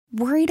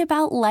Worried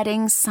about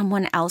letting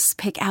someone else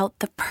pick out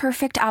the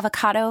perfect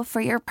avocado for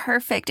your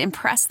perfect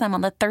impress them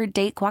on the third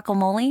date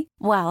guacamole?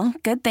 Well,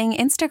 good thing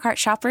Instacart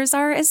shoppers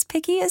are as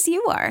picky as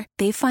you are.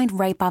 They find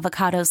ripe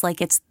avocados like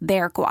it's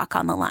their guac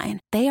on the line.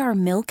 They are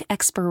milk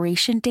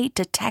expiration date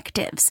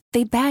detectives.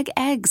 They bag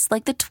eggs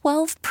like the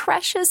 12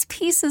 precious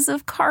pieces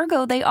of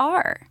cargo they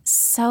are.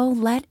 So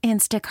let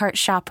Instacart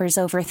shoppers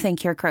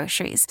overthink your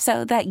groceries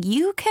so that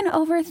you can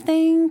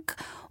overthink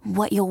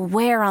what you'll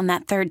wear on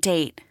that third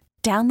date.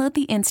 Download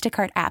the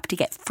Instacart app to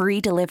get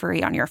free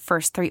delivery on your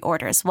first 3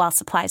 orders while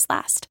supplies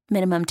last.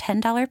 Minimum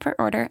 $10 per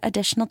order.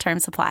 Additional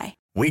terms apply.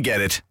 We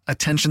get it.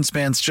 Attention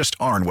spans just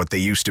aren't what they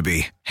used to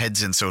be.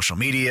 Heads in social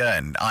media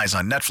and eyes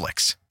on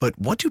Netflix. But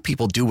what do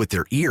people do with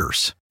their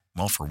ears?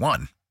 Well, for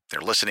one, they're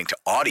listening to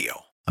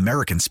audio.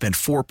 Americans spend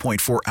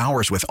 4.4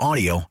 hours with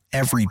audio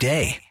every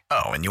day.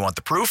 Oh, and you want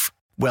the proof?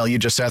 Well, you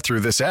just sat through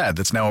this ad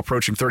that's now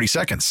approaching 30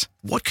 seconds.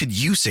 What could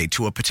you say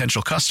to a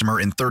potential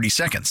customer in 30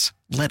 seconds?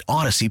 Let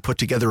Odyssey put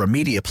together a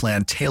media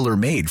plan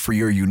tailor-made for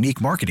your unique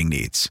marketing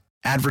needs.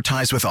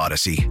 Advertise with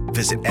Odyssey.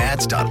 Visit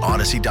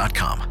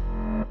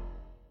ads.odyssey.com.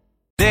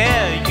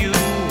 There you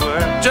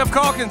were. Geoff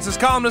Calkins is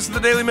columnist of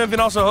the Daily Memphis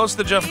and also hosts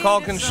the Geoff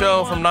Calkins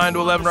Show from 9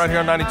 to 11 right here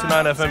on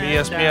 92.9 FM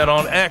ESPN,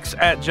 on X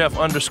at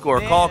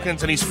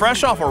Geoff_Calkins. And he's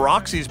fresh off a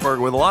Roxy's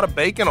burger with a lot of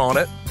bacon on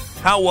it.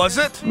 How was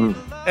it?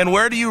 And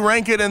where do you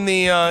rank it in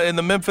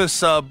the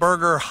Memphis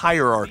burger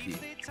hierarchy?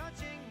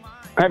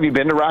 Have you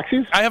been to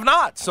Roxy's? I have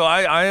not, so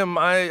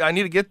I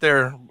need to get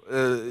there.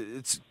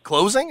 It's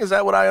closing? Is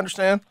that what I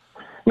understand?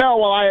 No,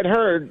 well, I had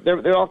heard there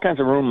are all kinds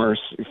of rumors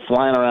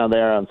flying around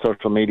there on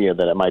social media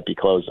that it might be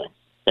closing,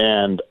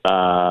 and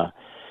so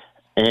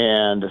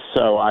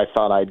I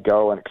thought I'd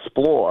go and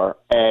explore,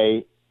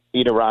 A,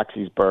 eat a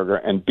Roxy's burger,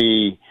 and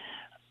B,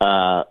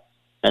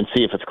 and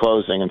see if it's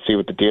closing and see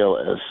what the deal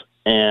is.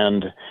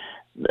 And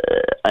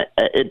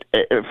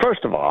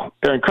first of all,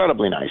 they're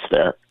incredibly nice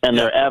there, and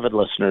they're avid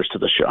listeners to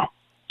the show,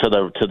 to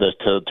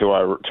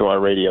our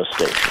radio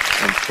station,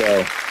 and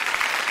so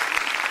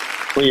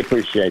we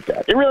appreciate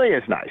that. It really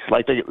is nice.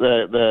 Like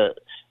the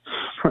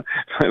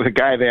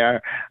guy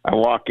there, I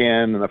walk in,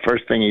 and the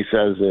first thing he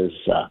says is,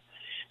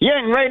 "You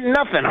ain't writing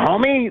nothing,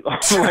 homie."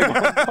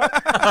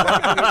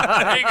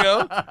 There you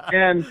go.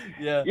 And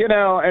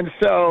and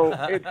so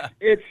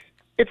it's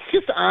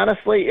just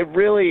honestly, it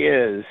really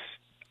is.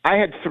 I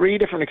had 3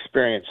 different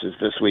experiences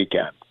this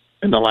weekend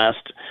in the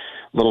last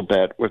little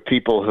bit with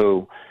people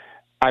who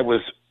I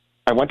went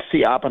to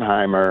see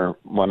Oppenheimer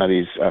one of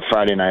these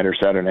Friday night or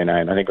Saturday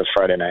night. I think it was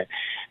Friday night.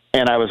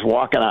 And I was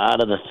walking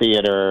out of the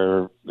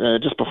theater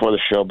just before the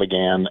show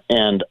began,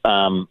 and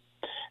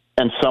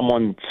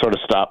someone sort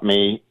of stopped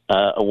me,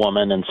 a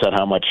woman, and said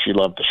how much she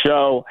loved the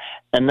show.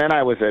 And then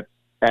I was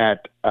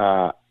at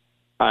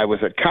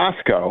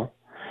Costco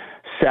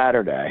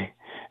Saturday,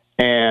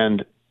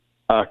 and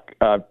a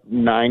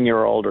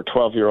 9-year-old or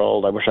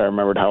 12-year-old, I wish I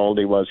remembered how old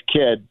he was,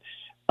 kid,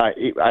 I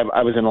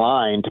was in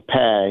line to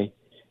pay,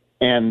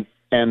 and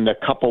the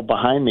couple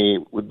behind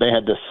me, they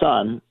had this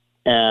son,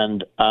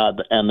 and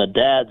the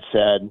dad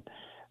said,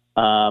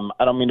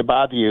 "I don't mean to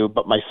bother you,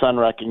 but my son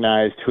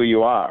recognized who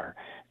you are."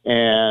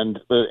 And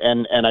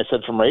I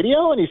said, "From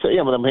radio?" And he said,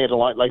 "Yeah, well, then we had a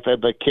lot, like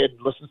the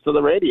kid listens to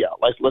the radio,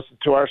 like listens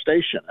to our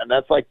station, and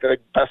that's like the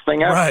best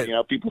thing ever." Right. You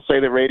know, people say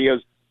the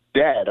radio's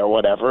dead or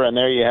whatever, and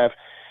there you have.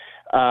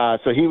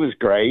 So he was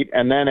great.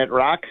 And then at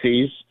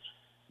Roxy's,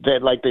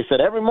 that like they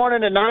said every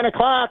morning at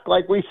 9:00,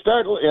 like we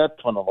start.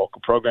 That's when the local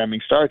programming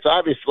starts,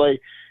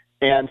 obviously.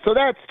 And so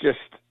that's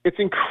just, it's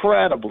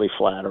incredibly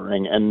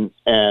flattering and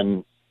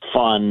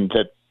fun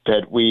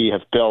that we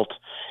have built.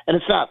 And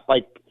it's not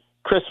like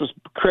Chris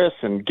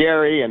and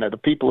Gary and the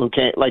people who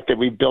came, like that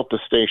we built the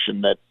station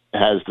that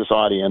has this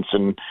audience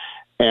and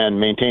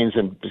maintains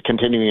and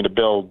continuing to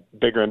build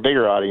bigger and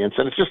bigger audience.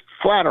 And it's just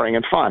flattering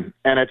and fun,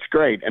 and it's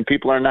great, and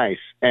people are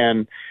nice.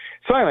 And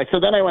so anyway, so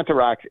then I went to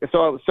Roxy.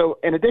 So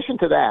in addition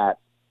to that,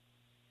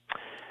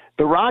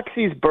 the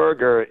Roxy's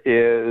burger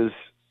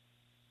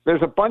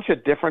there's a bunch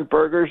of different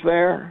burgers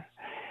there,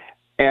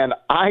 and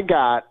I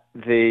got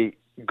the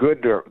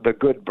good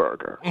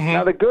burger. Mm-hmm.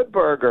 Now the good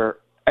burger,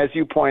 as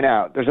you point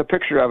out, there's a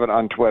picture of it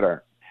on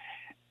Twitter.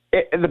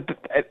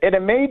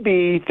 It may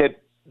be that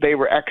they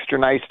were extra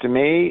nice to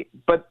me,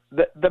 but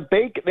the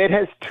bacon, it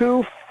has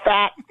 2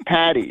 fat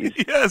patties.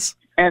 Yes.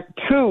 And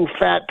 2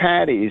 fat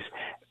patties.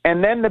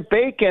 And then the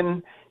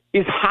bacon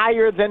is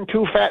higher than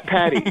 2 fat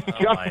patties,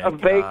 just of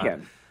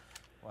bacon.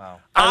 Wow.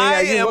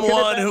 I mean, I am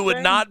one who thing?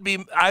 would not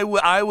be,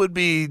 I would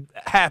be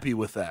happy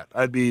with that.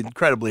 I'd be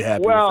incredibly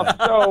happy with that.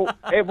 Well, so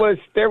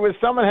there was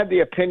someone had the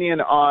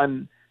opinion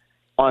on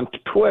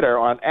Twitter,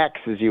 on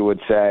X, as you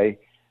would say,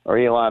 or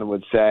Elon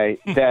would say,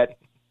 that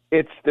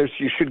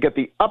you should get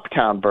the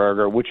Uptown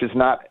burger, which is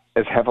not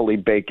as heavily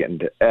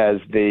baconed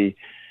as the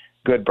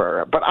good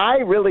burger. But I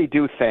really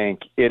do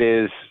think it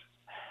is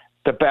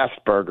the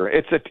best burger.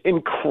 It's an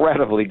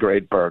incredibly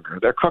great burger.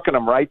 They're cooking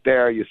them right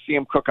there. You see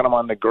them cooking them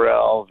on the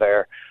grill.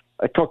 They're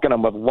cooking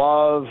them with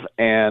love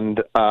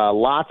and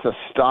lots of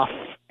stuff.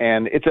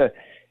 And it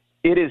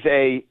is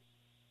a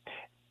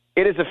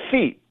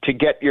feat to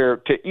get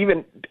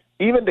even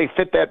to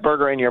fit that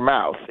burger in your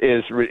mouth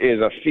is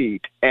a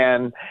feat.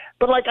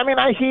 But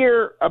I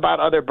hear about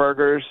other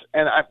burgers,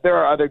 and there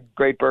are other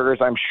great burgers,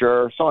 I'm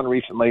sure. Someone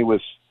recently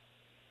was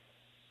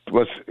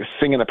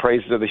singing the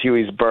praises of the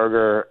Huey's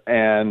Burger,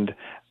 and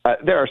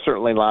there are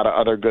certainly a lot of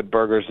other good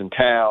burgers in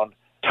town.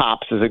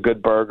 Tops is a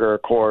good burger,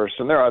 of course,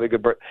 and there are other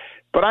good burgers.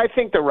 But I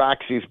think the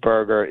Roxy's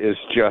burger is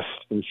just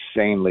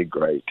insanely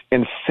great.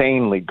 And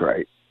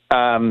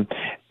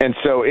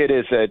so it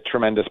is a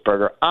tremendous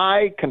burger.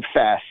 I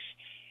confess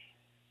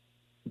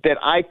that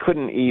I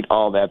couldn't eat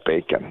all that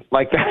bacon.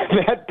 Like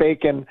that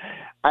bacon,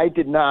 I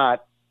did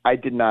not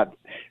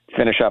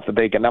finish off the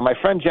bacon. Now, my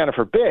friend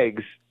Jennifer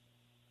Biggs,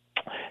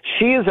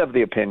 she is of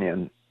the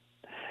opinion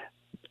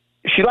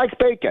she likes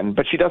bacon,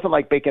 but she doesn't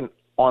like bacon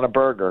on a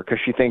burger because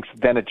she thinks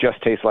then it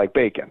just tastes like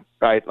bacon,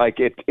 right? Like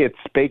it's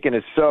bacon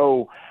is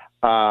so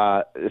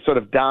sort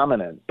of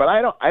dominant, but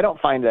I don't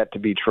find that to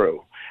be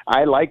true.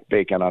 I like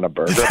bacon on a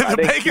burger.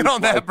 The bacon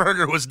on that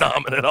burger was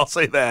dominant. I'll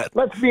say that.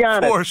 Let's be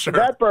honest. For sure.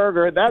 That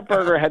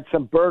burger had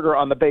some burger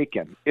on the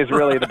bacon is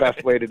really the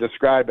best way to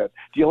describe it.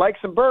 Do you like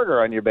some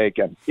burger on your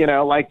bacon? And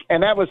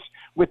that was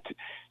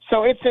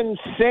so it's an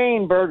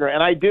insane burger.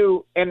 And I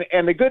do.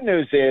 And the good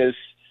news is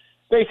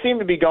they seem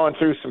to be going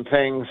through some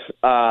things,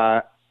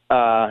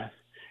 whatever.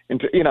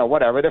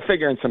 They're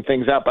figuring some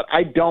things out, but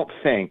I don't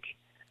think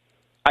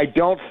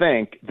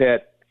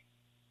that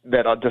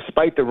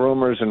despite the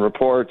rumors and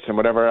reports and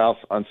whatever else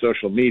on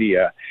social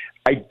media,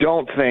 I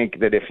don't think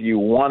that if you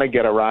want to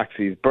get a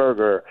Roxy's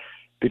burger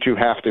that you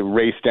have to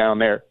race down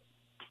there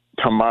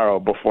tomorrow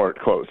before it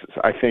closes.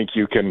 I think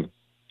you can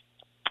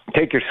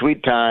take your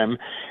sweet time,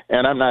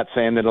 and I'm not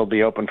saying that it'll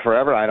be open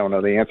forever. I don't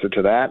know the answer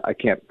to that. I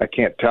can't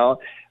tell,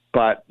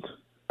 but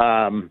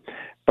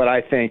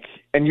I think,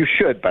 and you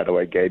should, by the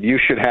way, Gabe, you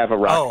should have a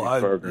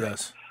Roxy's burger.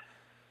 Yes.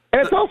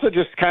 And it's also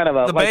just kind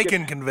of the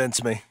bacon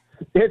convinced me.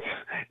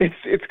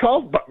 It's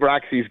called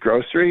Roxy's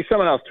Grocery.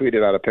 Someone else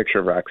tweeted out a picture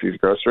of Roxy's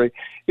Grocery.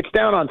 It's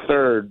down on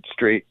 3rd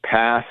Street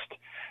past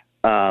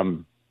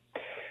the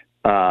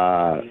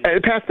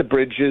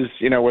Bridges,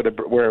 where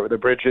the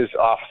Bridges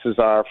offices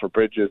are for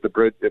Bridges,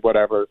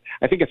 whatever.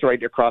 I think it's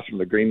right across from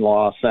the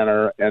Greenlaw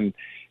Center, and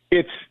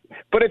it's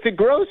a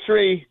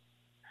grocery,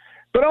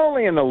 but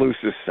only in the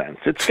loosest sense.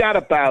 It's got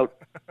about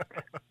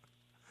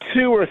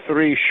 2 or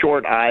 3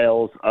 short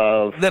aisles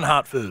of then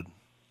hot food,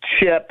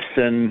 chips,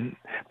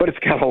 but it's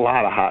got a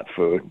lot of hot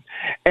food,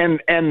 and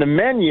the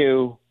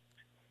menu,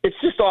 it's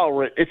just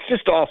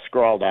all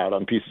scrawled out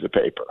on pieces of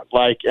paper,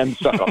 and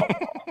stuff on the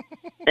wall.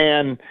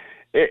 and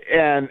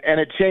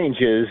it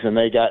changes, and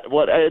they got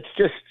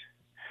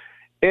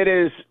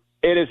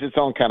it is its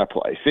own kind of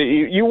place.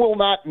 You will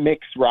not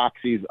mix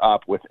Roxy's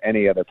up with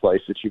any other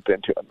place that you've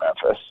been to in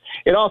Memphis.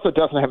 It also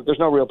there's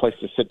no real place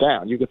to sit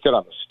down. You can sit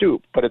on the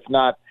stoop, but it's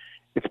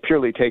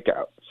purely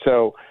takeout.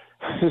 So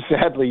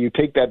sadly, you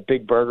take that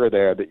big burger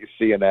there that you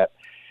see in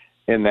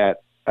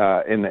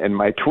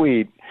my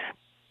tweet,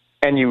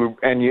 and you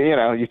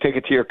take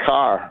it to your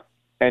car,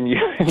 and you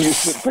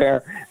sit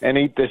there and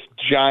eat this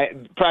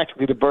giant.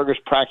 Practically, the burger's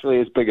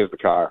practically as big as the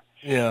car.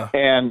 Yeah.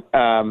 And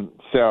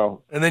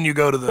and then you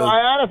go to the. So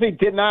I honestly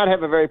did not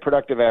have a very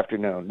productive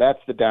afternoon.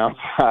 That's the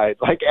downside.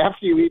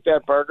 After you eat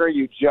that burger,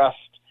 you just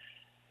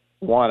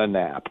want a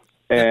nap.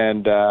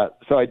 And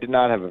so I did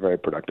not have a very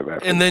productive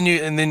afternoon.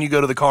 And then you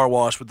go to the car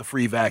wash with the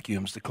free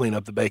vacuums to clean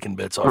up the bacon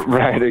bits off.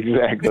 Right,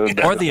 exactly.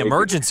 Or the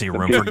emergency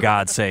room, for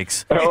God's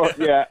sakes. Oh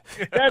yeah,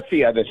 that's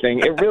the other thing.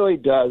 It really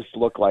does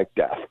look like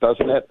death,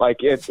 doesn't it?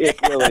 It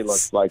really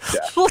looks like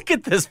death. Look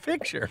at this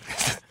picture.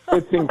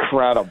 It's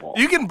incredible.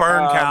 You can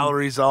burn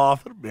calories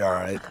off. It'll be all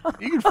right.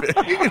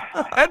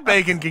 That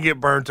bacon can get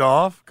burnt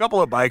off. A couple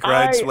of bike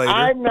rides later.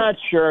 I'm not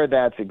sure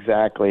that's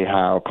exactly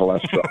how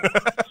cholesterol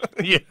works.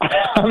 Yeah.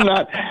 I'm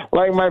not,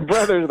 my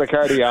brother's the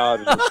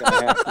cardiologist is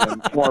going to have to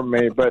inform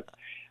me, but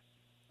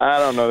I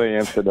don't know the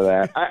answer to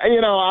that.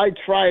 I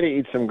try to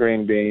eat some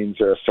green beans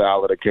or a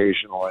salad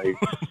occasionally,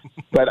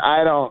 but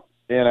I don't,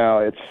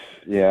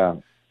 yeah.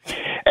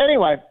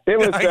 Anyway, it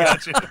was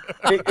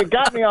it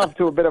got me off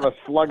to a bit of a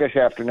sluggish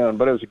afternoon,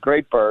 but it was a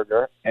great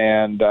burger,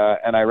 and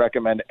I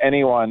recommend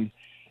anyone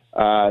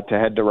to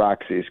head to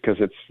Roxy's because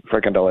it's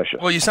freaking delicious.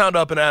 Well, you sound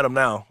up and at 'em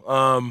now,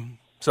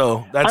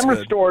 so that's I'm good.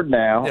 restored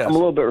now. Yes. I'm a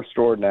little bit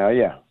restored now.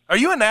 Yeah. Are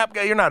you a nap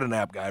guy? You're not a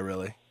nap guy,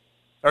 really.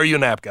 Are you a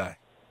nap guy?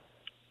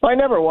 Well, I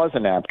never was a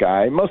nap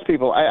guy. Most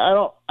people, I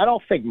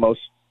don't think most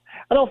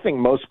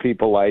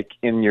people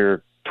in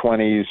your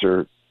 20s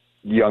or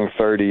young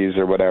 30s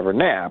or whatever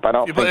nap. I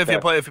don't. If you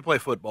play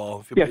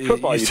football.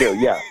 Football you do.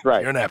 Yeah,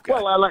 right. You're a nap guy.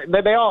 Well,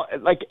 they all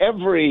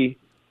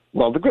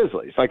the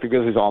Grizzlies, the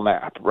Grizzlies all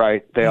nap,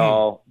 right? They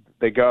all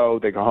they go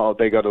home,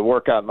 they go to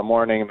work out in the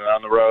morning, and they're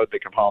on the road. They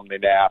come home, they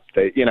nap.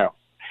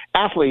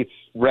 Athletes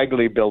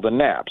regularly build in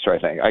naps. I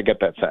think I get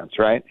that sense,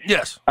 right?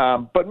 Yes.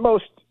 But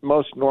most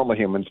normal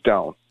humans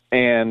don't,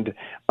 and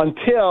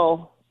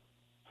until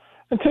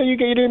you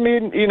get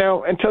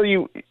until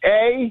you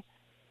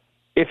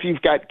if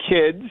you've got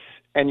kids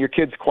and your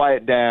kids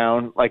quiet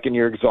down, and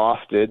you're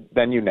exhausted,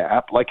 then you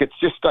nap. It's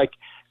just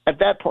at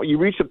that point, you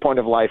reach a point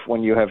of life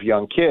when you have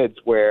young kids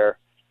where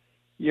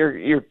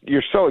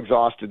you're so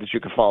exhausted that you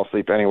can fall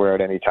asleep anywhere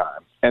at any time.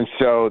 And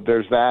so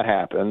there's that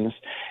happens.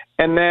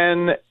 And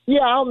then,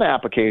 I'll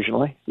nap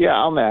occasionally. Yeah,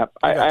 I'll nap.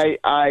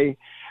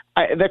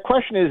 The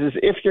question is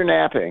if you're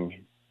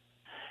napping,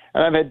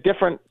 and I've had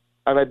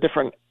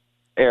different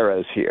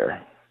eras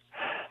here.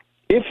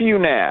 If you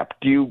nap,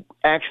 do you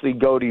actually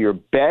go to your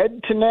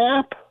bed to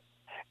nap,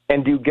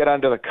 and do you get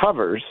under the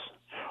covers,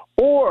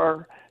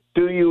 or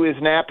is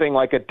napping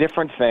like a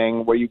different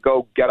thing where you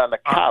go get on the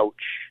couch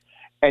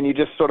and you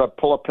just sort of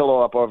pull a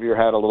pillow up over your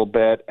head a little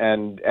bit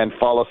and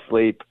fall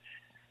asleep?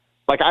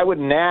 Like I would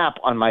nap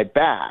on my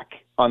back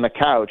on the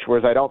couch,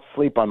 whereas I don't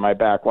sleep on my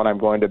back when I'm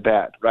going to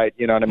bed, right?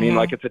 You know what I mean?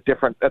 Like that's a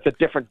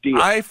different deal.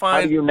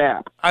 How do you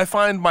nap? I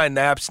find my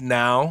naps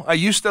now. I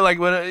used to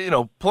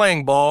when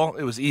playing ball,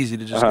 it was easy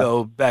to just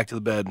go back to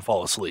the bed and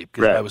fall asleep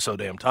because I was so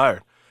damn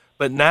tired.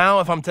 But now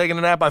if I'm taking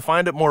a nap, I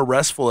find it more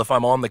restful if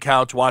I'm on the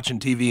couch watching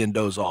TV and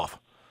doze off.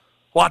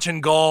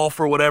 Watching golf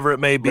or whatever it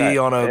may be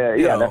on a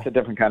that's a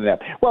different kind of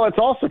nap. Well, it's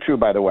also true,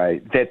 by the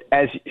way, that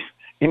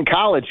in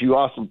college, you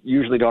also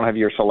usually don't have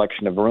your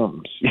selection of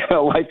rooms. You're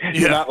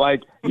not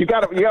like you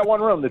got one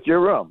room that's your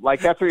room.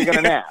 Like that's where you're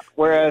going to nap.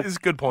 Whereas it's a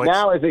good point.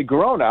 Now, as a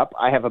grown up,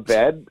 I have a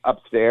bed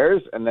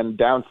upstairs, and then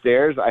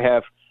downstairs I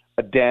have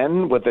a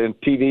den with a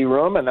TV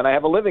room, and then I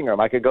have a living room.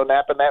 I could go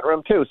nap in that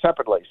room too,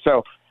 separately.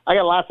 So I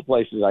got lots of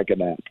places I could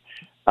nap.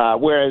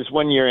 Whereas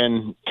when you're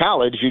in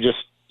college, you just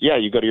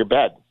you go to your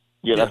bed.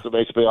 That's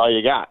basically all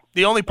you got.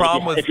 The only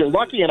problem if you're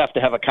lucky enough to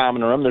have a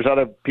common room, there's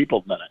other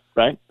people in it,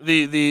 right?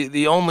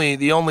 The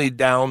only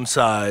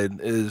downside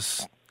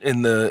is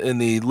in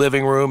the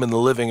living room and the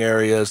living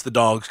area is the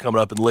dogs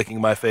coming up and licking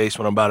my face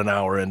when I'm about an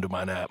hour into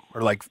my nap,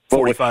 or like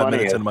 45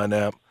 minutes into my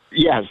nap.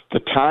 Yes,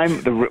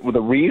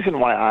 the reason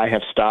why I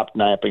have stopped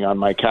napping on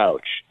my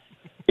couch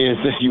is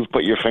that you've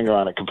put your finger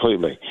on it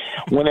completely.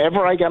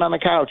 Whenever I get on the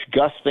couch,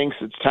 Gus thinks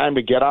it's time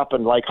to get up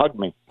and hug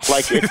me.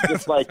 Like it's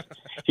just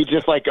he's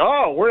just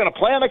oh, we're gonna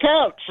play on the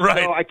couch.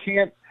 Right. So I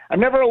can't. I'm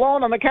never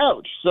alone on the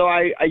couch. So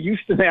I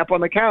used to nap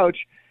on the couch,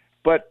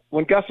 but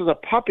when Gus was a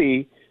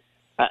puppy,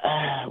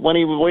 when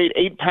he weighed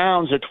 8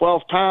 pounds or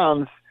 12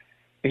 pounds,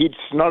 he'd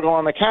snuggle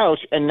on the couch,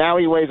 and now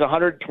he weighs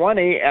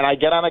 120, and I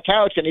get on the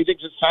couch, and he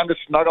thinks it's time to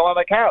snuggle on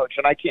the couch,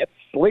 and I can't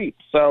sleep.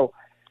 So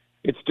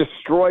it's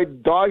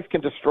destroyed. Dogs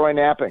can destroy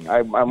napping.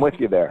 I'm with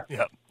you there.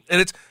 Yeah,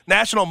 and it's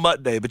National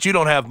Mutt Day, but you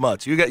don't have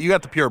mutts. You got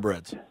the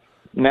purebreds.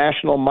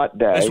 National Mutt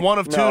Day. It's one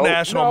of two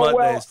National Mutt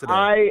Days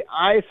today.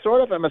 I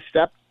sort of am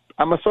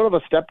I'm a sort of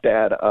a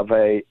stepdad of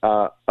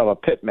a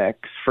pit mix,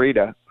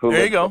 Frida, who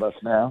lives with us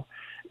now,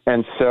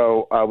 and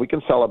so we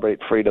can celebrate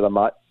Frida the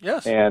Mutt.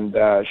 Yes, and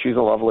she's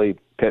a lovely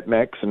pit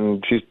mix,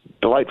 and she's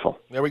delightful.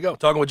 There we go.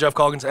 Talking with Geoff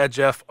Calkins at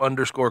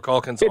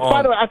Jeff_Calkins.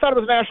 By the way, I thought it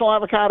was National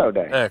Avocado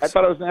Day. X. I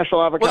thought it was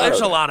National Avocado Well,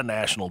 there's Day. a lot of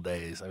national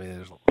days. I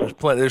mean,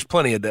 there's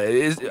plenty of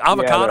days.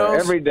 Avocados.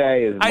 Every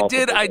day is.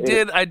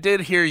 I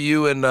did hear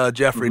you and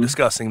Jeffrey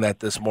discussing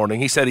that this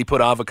morning. He said he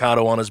put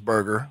avocado on his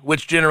burger,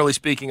 which generally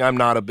speaking, I'm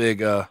not a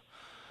big.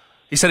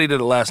 He said he did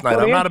it last night.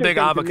 I'm not a big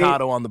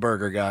avocado on the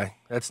burger guy.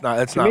 That's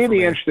not for me.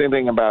 The interesting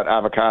thing about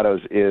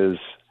avocados is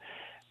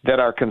that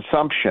our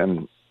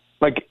consumption.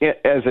 Like,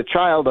 as a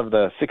child of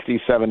the 60s,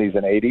 70s,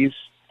 and 80s,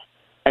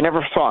 I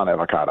never saw an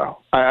avocado.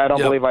 I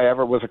don't believe I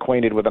ever was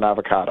acquainted with an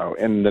avocado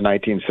in the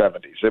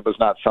 1970s. It was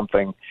not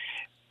something.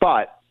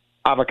 But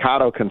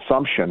avocado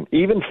consumption,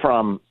 even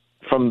from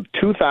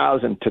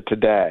 2000 to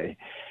today,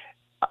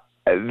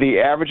 the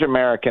average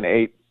American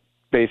ate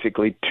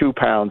basically 2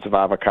 pounds of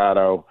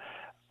avocado,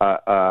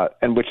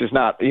 and which is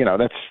not,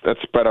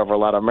 that's spread over a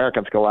lot of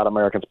Americans, because a lot of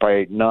Americans probably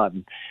ate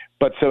none.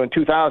 But so in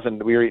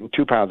 2000, we were eating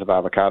 2 pounds of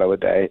avocado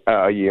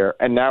a year,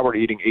 and now we're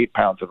eating 8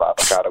 pounds of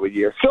avocado a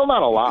year. Still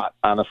not a lot,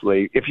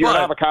 honestly. If you're an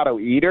avocado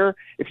eater,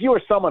 if you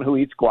are someone who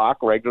eats guac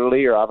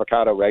regularly or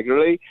avocado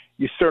regularly,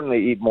 you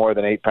certainly eat more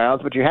than 8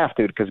 pounds, but you have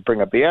to because bring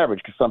up the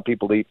average, because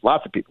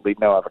lots of people eat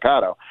no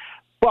avocado.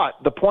 But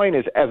the point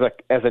is, as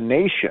a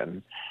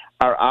nation,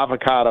 our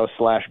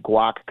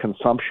avocado/guac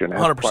consumption has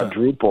 100%.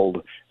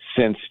 quadrupled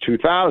since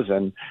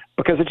 2000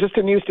 because it just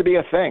didn't used to be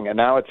a thing, and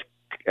now it's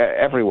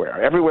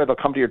everywhere. Everywhere they'll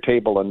come to your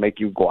table and make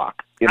you guac.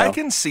 I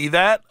can see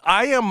that.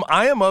 I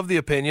am of the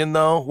opinion,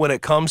 though, when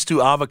it comes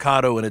to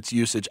avocado and its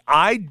usage,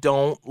 I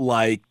don't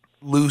like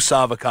loose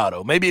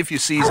avocado. Maybe if you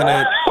season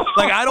it,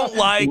 I don't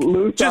like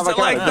loose just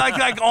avocado.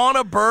 like on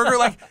a burger,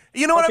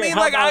 you know what I mean?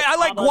 I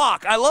like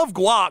guac. I love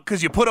guac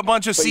because you put a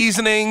bunch of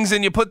seasonings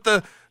and you put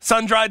the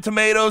sun-dried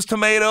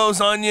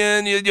tomatoes,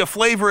 onion, you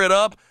flavor it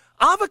up.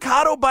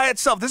 Avocado by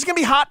itself. This is going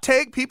to be a hot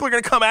take. People are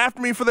going to come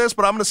after me for this,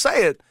 but I'm going to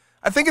say it.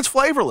 I think it's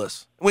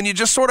flavorless when you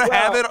just sort of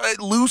have it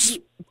loose.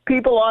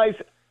 People always.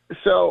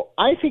 So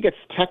I think it's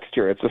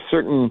texture. It's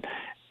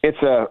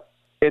a.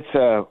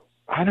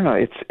 I don't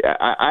know.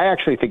 I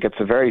actually think it's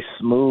a very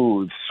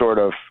smooth sort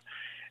of.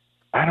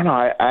 I don't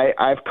know.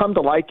 I've come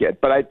to like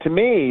it, but to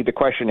me, the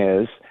question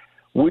is,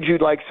 would you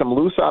like some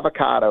loose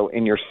avocado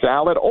in your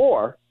salad,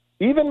 or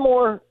even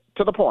more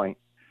to the point,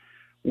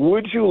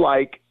 would you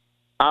like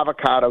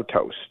avocado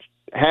toast?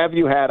 have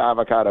you had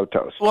avocado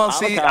toast? Well,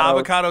 see,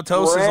 avocado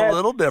toast is a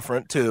little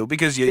different too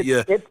because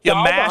you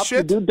mash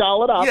it. You do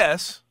doll it up.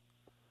 Yes.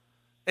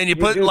 And you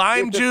put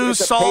lime juice,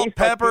 salt,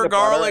 pepper,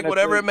 garlic,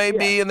 whatever it may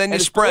be, and then you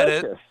spread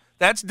it.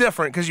 That's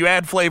different because you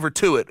add flavor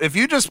to it. If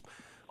you just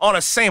on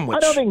a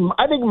sandwich,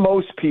 I think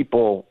most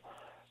people.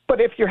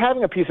 But if you're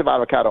having a piece of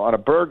avocado on a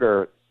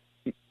burger,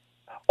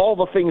 all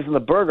the things in the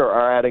burger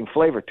are adding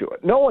flavor to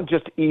it. No one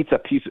just eats a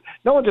piece.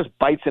 No one just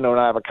bites into an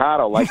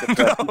avocado like it's a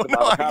piece of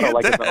avocado,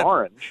 like it's an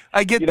orange.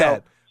 I get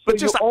that, but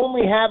so you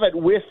only have it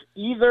with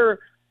either.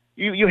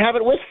 You have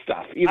it with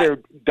stuff,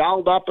 either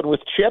dolled up and with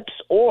chips,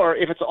 or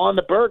if it's on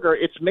the burger,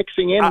 it's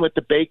mixing in with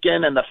the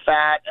bacon and the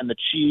fat and the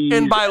cheese.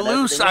 And by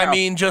loose, I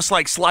mean just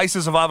like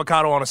slices of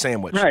avocado on a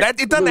sandwich. Right.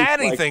 It doesn't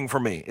add anything for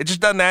me. It just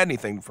doesn't add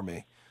anything for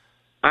me.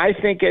 I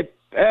think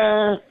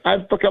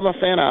I've become a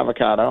fan of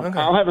avocado. Okay.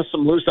 I'll have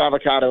some loose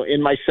avocado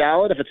in my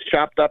salad. If it's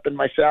chopped up in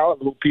my salad, a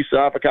little piece of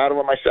avocado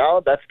in my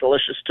salad, that's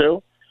delicious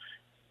too.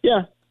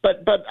 Yeah,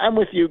 but I'm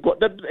with you.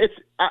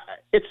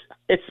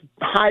 It's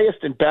highest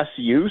and best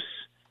use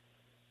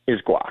is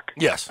guac.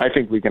 Yes. I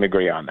think we can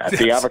agree on that. Yes.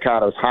 The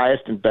avocado's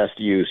highest and best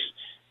use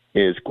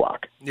is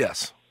guac.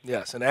 Yes,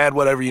 and add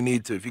whatever you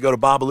need to. If you go to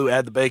Babalu,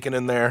 add the bacon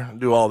in there,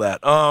 do all that.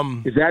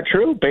 Is that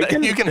true?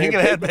 Bacon? You can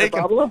add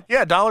bacon.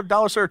 Yeah,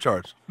 $1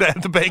 surcharge.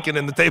 Add the bacon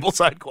in the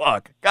tableside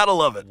guac. Gotta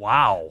love it.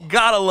 Wow.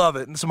 Gotta love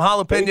it. And some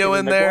jalapeno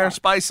in there,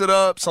 spice it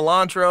up,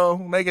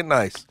 cilantro, make it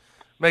nice.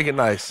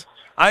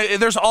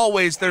 There's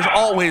always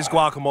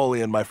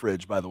guacamole in my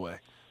fridge, by the way.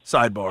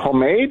 Sidebar.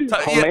 Homemade?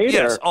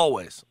 Yes,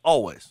 always.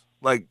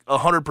 Like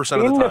 100% of the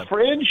time. In the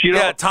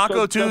fridge?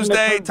 Taco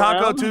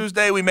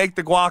Tuesday, we make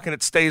the guac and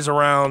it stays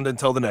around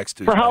until the next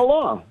Tuesday. For how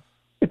long?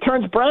 It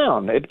turns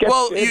brown. It gets.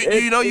 Well,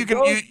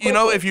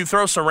 if you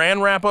throw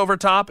Saran wrap over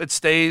top, it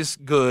stays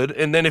good.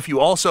 And then if you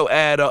also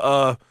add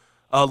a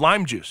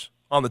lime juice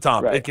on the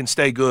top, it can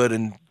stay good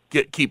and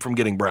keep from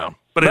getting brown.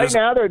 But right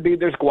now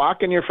there's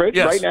guac in your fridge.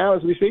 Yes. Right now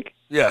as we speak.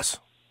 Yes,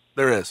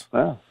 there is.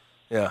 Oh.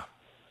 Yeah,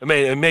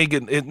 it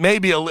may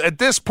be at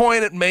this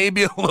point it may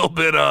be a little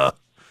bit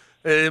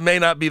It may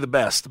not be the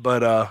best,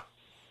 but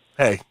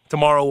hey,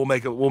 tomorrow we'll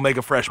make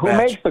a fresh batch. Who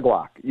makes the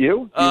guac?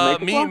 You?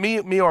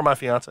 Me or my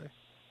fiance.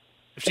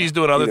 If she's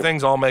doing other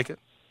things, I'll make it.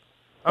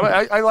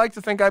 I like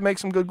to think I make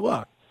some good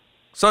guac.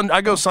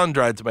 I go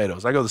sun-dried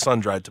tomatoes. I go the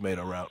sun-dried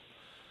tomato route.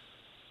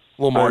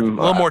 A little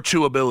more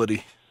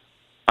chewability.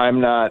 I'm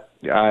not.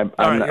 Who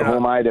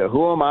am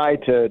I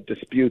to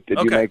dispute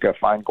that you make a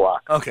fine guac?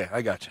 Okay,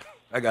 I got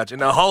you.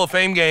 Now, Hall of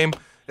Fame game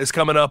is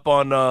coming up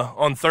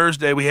on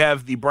Thursday. We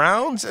have the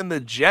Browns and the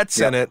Jets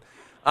in it.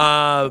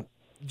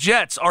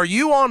 Jets, are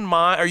you in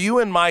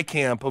my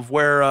camp of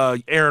where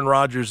Aaron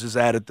Rodgers is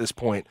at this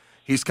point?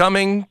 He's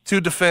coming to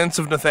defense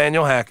of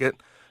Nathaniel Hackett.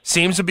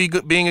 Seems to be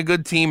being a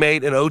good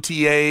teammate in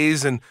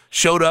OTAs and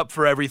showed up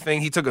for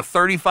everything. He took a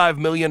 $35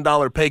 million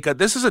pay cut.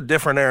 This is a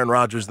different Aaron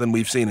Rodgers than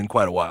we've seen in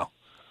quite a while.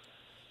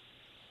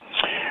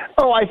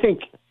 Oh, at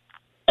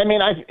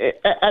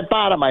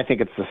bottom, I think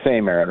it's the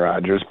same Aaron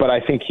Rodgers, but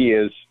I think he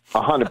is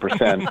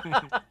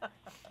 100%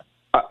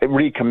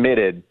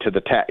 recommitted to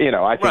the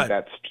I think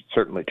that's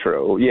certainly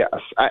true. Yes.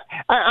 I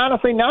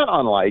honestly, not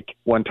unlike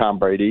when Tom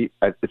Brady,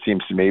 it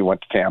seems to me,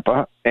 went to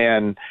Tampa.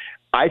 And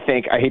I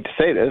think, I hate to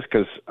say this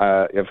because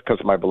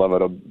of my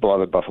beloved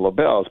Buffalo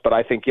Bills, but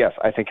I think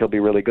he'll be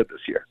really good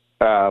this year.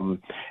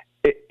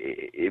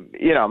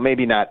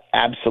 Maybe not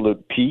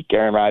absolute peak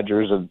Aaron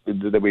Rodgers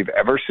that we've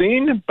ever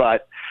seen,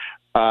 but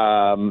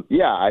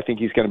I think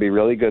he's going to be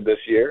really good this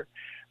year.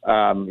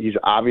 He's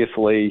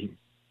obviously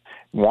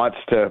wants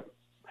to.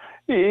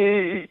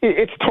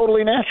 It's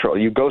totally natural.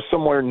 You go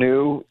somewhere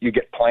new, you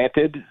get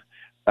planted,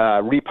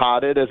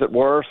 repotted, as it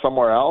were,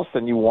 somewhere else,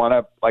 and you want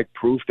to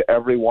prove to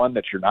everyone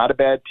that you're not a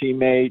bad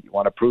teammate. You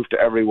want to prove to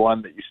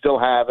everyone that you still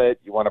have it.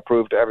 You want to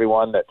prove to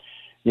everyone that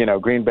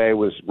Green Bay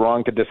was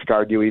wrong to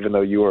discard you, even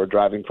though you were a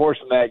driving force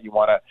in that. You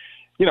want to,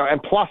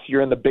 and plus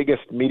you're in the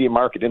biggest media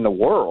market in the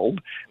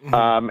world,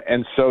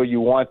 and so you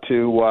want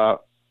to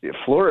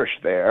flourish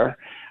there.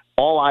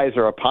 All eyes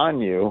are upon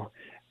you.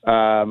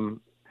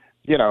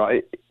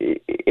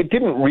 It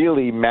didn't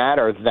really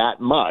matter that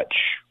much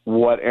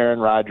what Aaron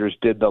Rodgers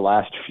did the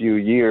last few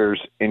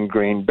years in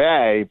Green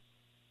Bay.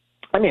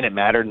 I mean, it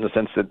mattered in the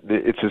sense that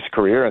it's his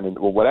career and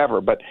whatever,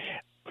 but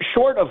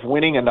short of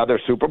winning another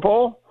Super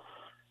Bowl,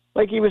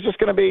 he was just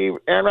going to be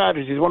Aaron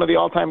Rodgers. He's one of the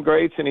all-time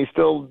greats, and he's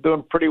still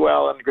doing pretty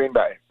well in Green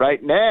Bay.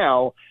 Right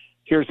now,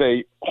 here's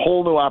a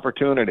whole new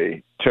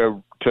opportunity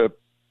to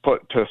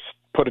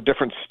put a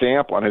different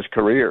stamp on his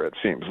career, it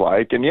seems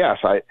like. And yes,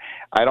 I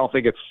don't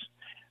think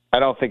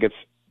it's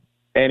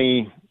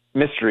any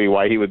mystery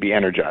why he would be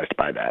energized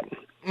by that.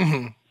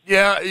 Mm-hmm.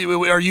 Yeah,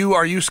 are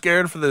you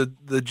scared for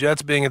the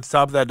Jets being at the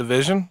top of that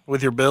division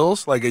with your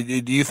Bills? Do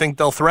you think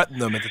they'll threaten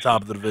them at the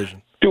top of the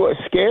division?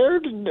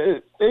 Scared?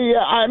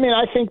 Yeah,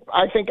 I think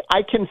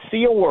I can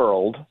see a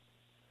world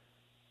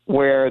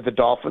where the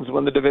Dolphins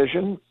win the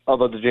division,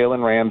 although the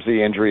Jalen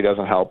Ramsey injury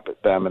doesn't help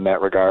them in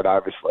that regard,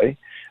 obviously.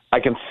 I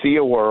can see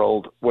a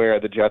world where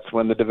the Jets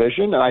win the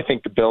division, and I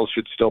think the Bills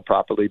should still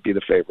properly be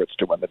the favorites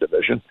to win the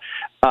division.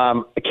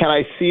 Can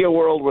I see a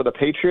world where the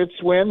Patriots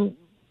win?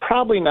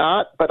 Probably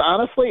not, but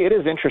honestly, it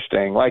is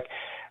interesting. Like,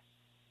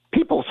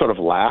 people sort of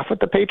laugh at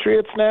the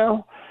Patriots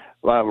now,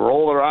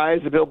 roll their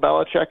eyes at Bill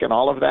Belichick and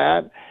all of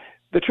that.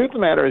 The truth of the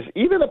matter is,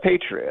 even the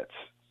Patriots,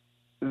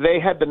 they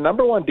had the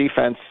number one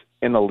defense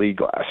in the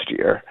league last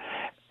year,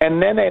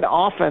 and then an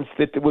offense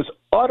that was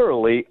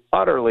utterly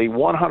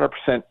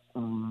 100%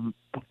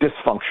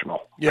 dysfunctional.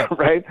 Yeah.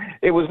 Right?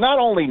 It was not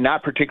only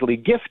not particularly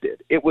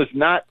gifted, it was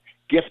not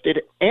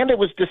gifted, and it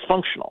was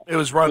dysfunctional. It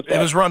was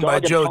run by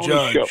Joe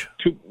Judge.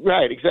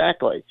 Right,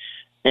 exactly.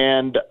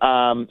 And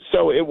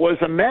so it was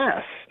a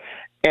mess.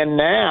 And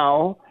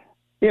now,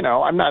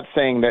 I'm not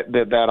saying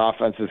that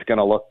offense is going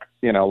to look,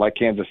 like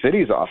Kansas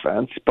City's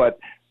offense, but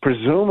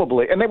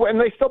presumably, and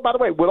they still, by the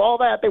way, with all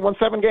that, they won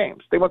 7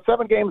 games. They won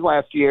 7 games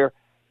last year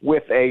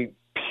with a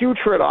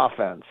putrid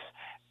offense,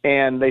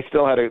 and they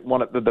still had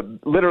one of the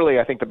literally,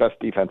 I think, the best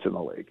defense in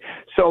the league.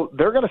 So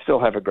they're going to still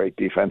have a great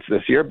defense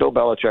this year. Bill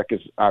Belichick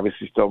is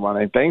obviously still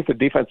running things. The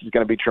defense is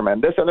going to be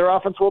tremendous, and their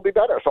offense will be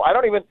better. So I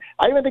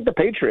even think the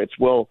Patriots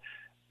will,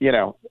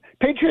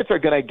 Patriots are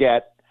going to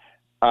get,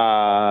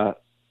 they're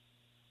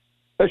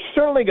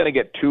certainly going to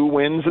get 2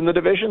 wins in the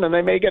division, and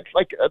they may get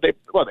they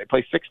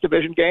play 6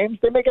 division games.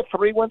 They may get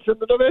 3 wins in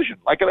the division.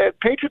 The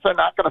Patriots are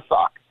not going to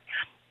suck,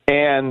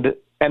 and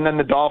then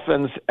the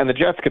Dolphins and the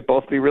Jets could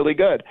both be really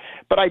good.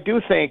 But I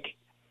think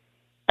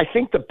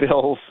the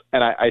Bills,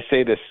 and I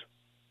say this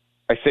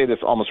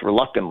almost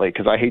reluctantly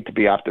because I hate to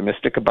be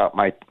optimistic about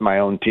my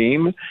own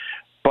team,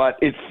 but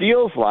it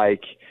feels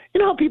like,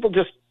 how people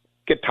just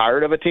get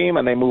tired of a team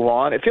and they move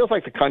on. It feels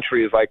like the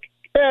country is like,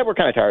 we're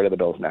kind of tired of the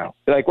Bills now.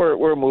 Like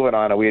we're moving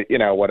on, and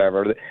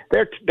whatever.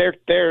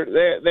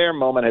 Their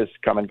moment has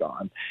come and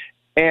gone,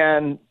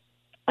 and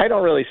I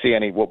don't really see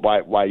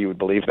why you would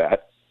believe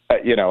that. I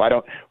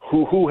don't.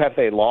 Who have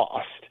they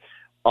lost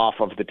off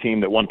of the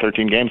team that won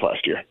 13 games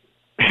last year?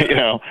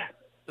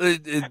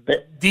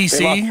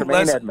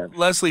 DC,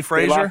 Leslie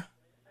Frazier.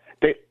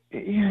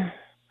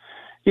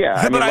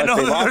 Yeah, but I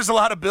know that there's a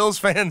lot of Bills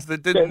fans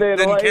that didn't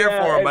care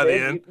for him by the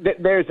end.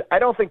 I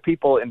don't think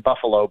people in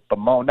Buffalo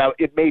bemoan. Now,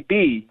 it may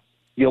be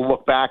you'll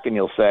look back and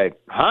you'll say,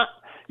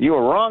 you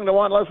were wrong to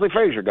want Leslie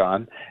Frazier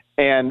gone.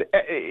 And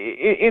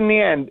in the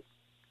end,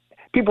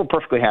 people are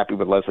perfectly happy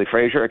with Leslie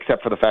Frazier,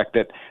 except for the fact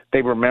that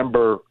they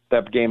remember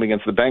that game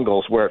against the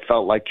Bengals where it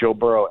felt like Joe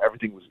Burrow,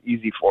 everything was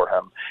easy for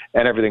him,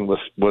 and everything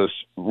was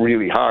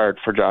really hard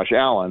for Josh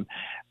Allen.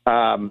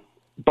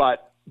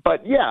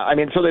 But yeah,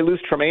 so they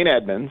lose Tremaine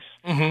Edmonds,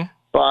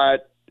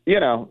 but,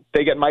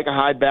 they get Micah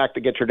Hyde back,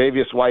 they get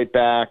Tre'Davious White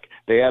back,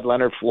 they add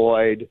Leonard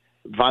Floyd,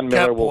 Von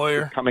Miller will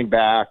be coming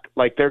back.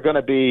 Like, they're going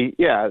to be,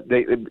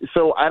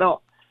 so I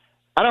don't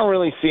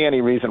really see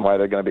any reason why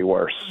they're going to be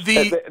worse.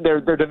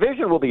 Their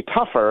division will be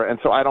tougher, and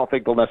so I don't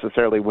think they'll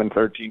necessarily win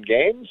 13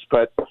 games,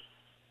 but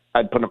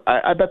I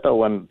bet they'll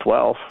win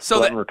 12,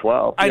 11 or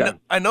 12.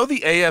 I know the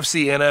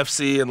AFC,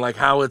 NFC, and like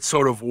how it's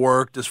sort of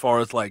worked as far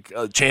as like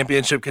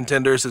championship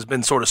contenders has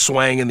been sort of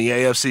swaying in the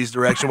AFC's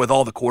direction with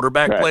all the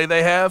quarterback play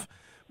they have.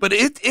 But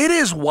it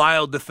is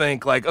wild to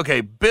think like,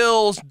 okay,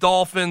 Bills,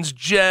 Dolphins,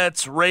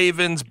 Jets,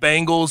 Ravens,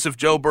 Bengals, if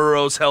Joe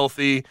Burrow's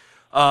healthy,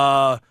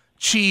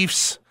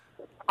 Chiefs,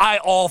 I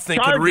all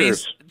think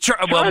Chargers.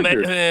 Whatever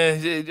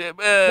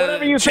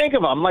you think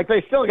of them, like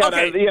they still got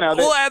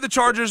we'll add the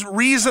Chargers,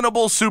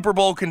 reasonable Super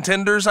Bowl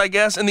contenders, I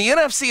guess. In the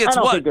NFC, it's I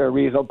don't think they're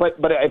reasonable, but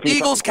if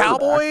Eagles,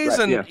 Cowboys,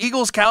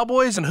 Eagles,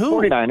 Cowboys, and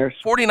who?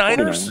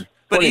 49ers.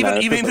 But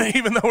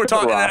even though we're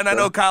talking, and I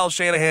know Kyle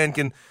Shanahan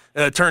can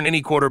turn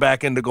any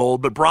quarterback into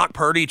gold, but Brock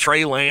Purdy,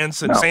 Trey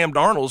Lance, and Sam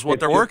Darnold is what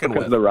they're working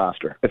with. It's because of the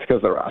roster. It's because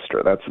of the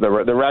roster. That's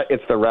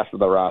it's the rest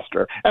of the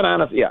roster. And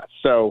honestly,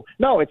 so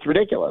no, it's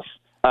ridiculous.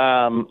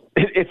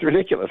 It's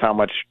ridiculous how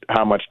much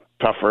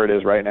tougher it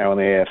is right now in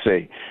the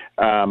AFC.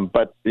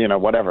 But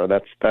whatever.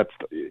 That's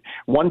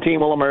one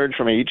team will emerge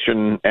from each,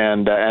 and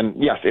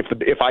yes,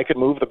 if I could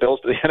move the Bills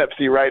to the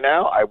NFC right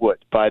now, I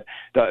would. But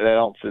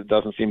it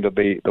doesn't seem to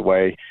be the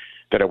way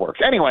that it works.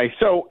 Anyway,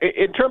 so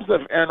in terms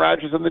of Aaron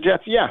Rodgers and the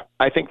Jets,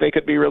 I think they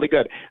could be really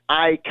good.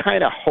 I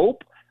kind of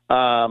hope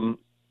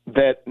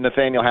that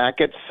Nathaniel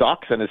Hackett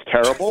sucks and is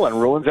terrible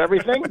and ruins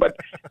everything, but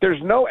there's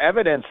no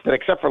evidence that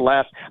except for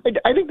I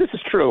think this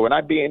is true, and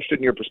I'd be interested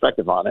in your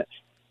perspective on it.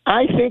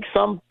 I think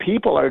some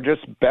people are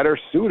just better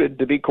suited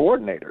to be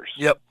coordinators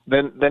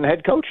than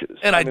head coaches.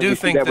 And I do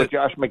think that with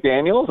Josh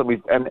McDaniels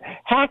and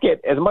Hackett,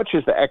 as much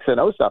as the X and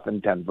O stuff in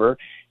Denver,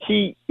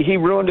 he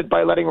ruined it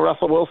by letting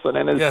Russell Wilson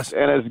and his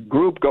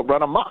group go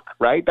run amok,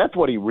 right? That's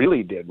what he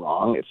really did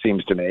wrong, it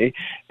seems to me.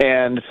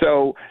 And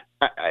so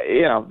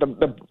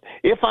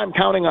if I'm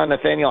counting on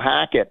Nathaniel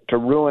Hackett to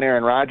ruin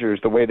Aaron Rodgers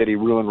the way that he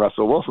ruined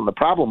Russell Wilson, the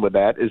problem with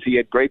that is he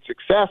had great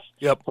success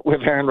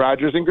with Aaron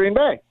Rodgers in Green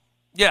Bay.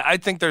 Yeah, I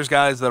think there's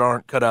guys that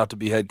aren't cut out to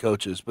be head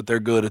coaches, but they're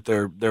good at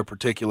their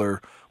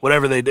particular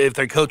whatever they do. If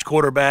they coach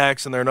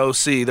quarterbacks and they're an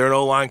OC, they're an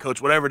O-line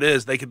coach, whatever it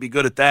is, they could be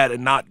good at that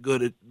and not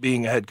good at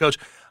being a head coach.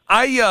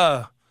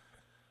 I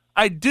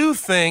do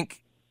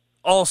think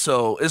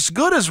also, as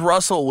good as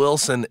Russell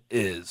Wilson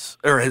is,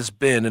 or has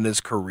been in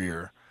his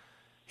career,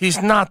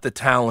 he's not the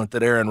talent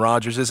that Aaron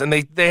Rodgers is, and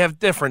they have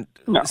different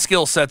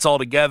skill sets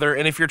altogether.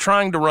 And if you're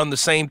trying to run the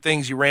same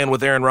things you ran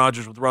with Aaron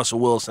Rodgers with Russell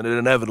Wilson, it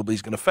inevitably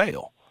is going to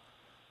fail.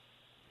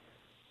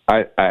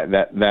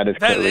 That is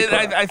clearly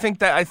correct. I think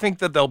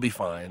that they'll be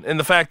fine. And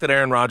the fact that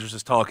Aaron Rodgers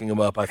is talking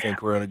him up, I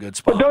think we're in a good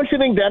spot. But don't you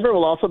think Denver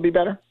will also be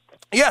better?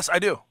 Yes, I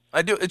do.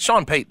 It's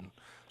Sean Payton.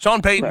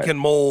 Sean Payton can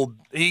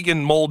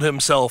mold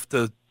himself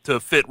to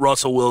fit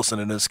Russell Wilson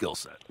in his skill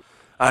set.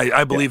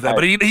 I believe that.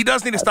 But he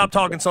does need to stop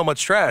talking so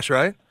much trash,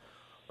 right?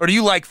 Or do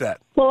you like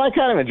that? Well, I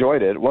kind of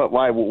enjoyed it. What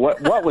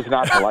was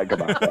not to like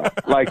about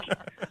that? Like,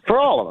 for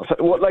all of us,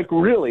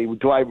 really,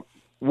 would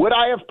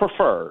I have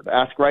preferred,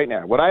 ask right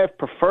now, would I have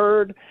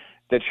preferred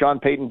that Sean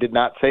Payton did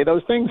not say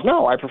those things?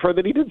 No, I prefer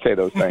that he did say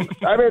those things.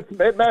 I mean,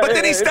 but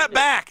then he stepped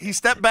back. He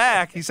stepped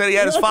back. He said he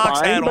had his Fox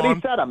hat but on. But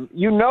he said them.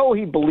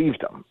 He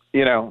believed him.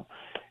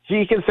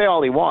 He can say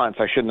all he wants.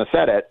 I shouldn't have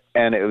said it,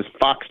 and it was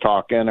Fox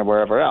talking or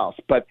wherever else.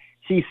 But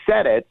he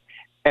said it,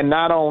 and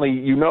not only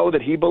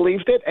that he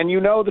believed it, and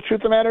the truth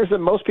of the matter is that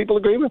most people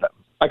agree with him.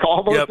 Like,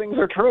 all those things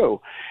are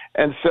true.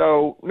 And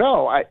so,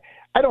 no, I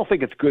don't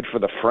think it's good for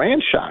the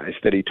franchise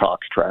that he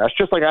talks trash,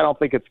 just like I don't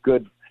think it's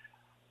good.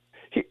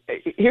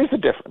 Here's the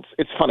difference.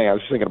 It's funny. I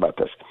was thinking about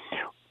this.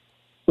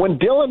 When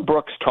Dylan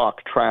Brooks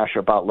talked trash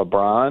about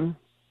LeBron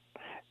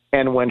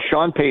and when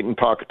Sean Payton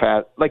talks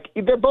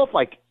they're both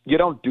like, you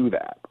don't do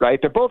that, right?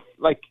 They're both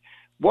like,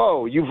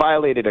 whoa, you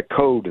violated a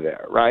code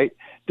there, right?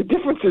 The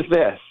difference is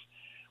this.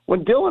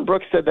 When Dylan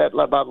Brooks said that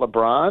about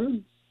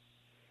LeBron,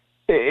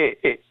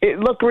 it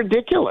looked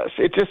ridiculous.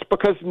 It just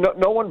because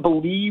no one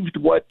believed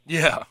what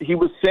he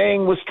was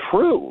saying was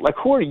true. Like,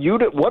 who are you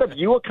what have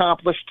you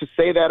accomplished to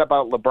say that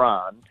about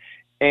LeBron?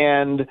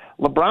 And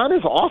LeBron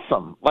is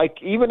awesome. Like,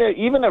 even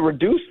a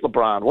reduced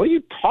LeBron. What are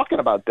you talking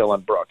about,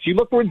 Dylan Brooks? You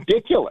look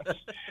ridiculous.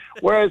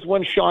 Whereas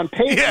when Sean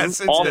Payton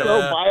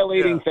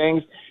violating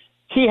things,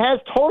 he has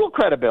total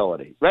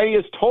credibility, right? He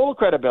has total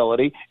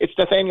credibility. It's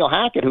Nathaniel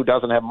Hackett who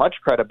doesn't have much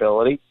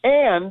credibility,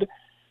 and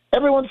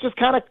everyone's just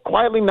kind of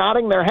quietly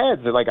nodding their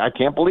heads. They're like, I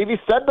can't believe he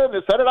said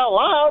it out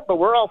loud, but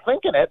we're all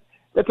thinking it.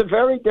 It's a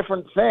very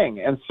different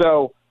thing. And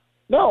so,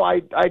 no,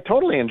 I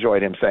totally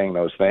enjoyed him saying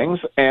those things.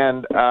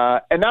 And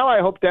now I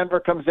hope Denver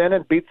comes in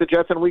and beats the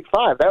Jets in Week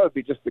 5. That would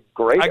be just the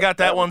greatest. I got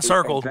that one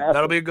circled. Fantastic.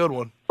 That'll be a good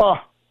one. Oh,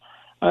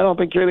 I don't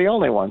think you're the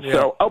only one. Yeah.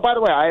 So, by the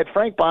way, I had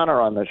Frank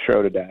Bonner on the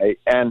show today,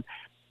 and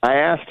I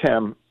asked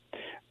him,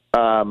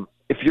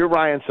 if you're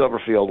Ryan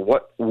Silverfield,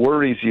 what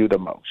worries you the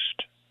most?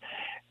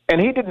 And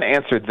he didn't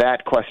answer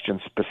that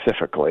question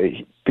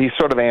specifically. He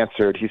sort of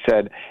answered, he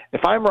said,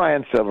 if I'm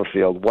Ryan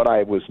Silverfield, what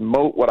I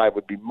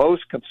would be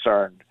most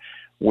concerned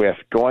with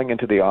going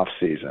into the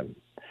offseason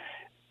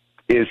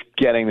is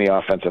getting the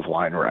offensive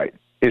line right.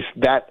 Is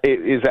that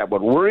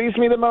what worries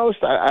me the most?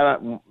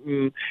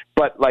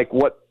 But like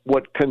what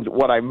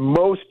I'm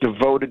most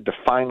devoted to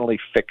finally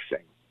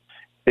fixing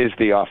is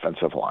the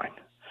offensive line.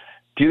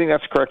 Do you think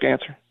that's the correct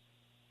answer?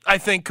 I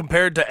think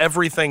compared to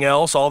everything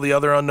else, all the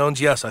other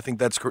unknowns, yes, I think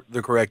that's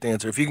the correct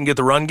answer. If you can get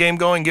the run game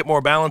going, get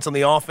more balance on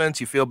the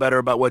offense, you feel better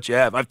about what you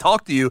have. I've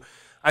talked to you.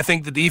 I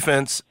think the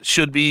defense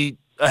should be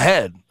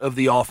ahead of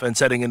the offense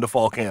heading into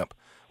fall camp,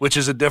 which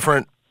is a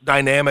different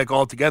dynamic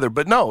altogether.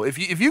 But no, if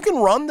you can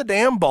run the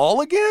damn ball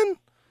again.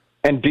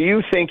 And do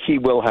you think he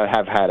will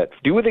have had it?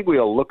 Do you think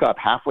we'll look up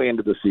halfway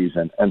into the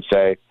season and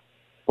say,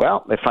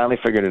 well, they finally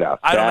figured it out?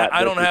 I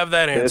don't have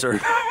that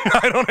answer.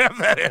 I don't have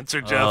that answer,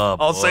 Jeff.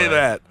 I'll say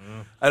that.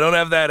 I don't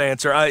have that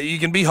answer. You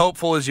can be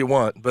hopeful as you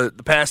want, but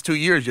the past 2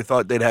 years you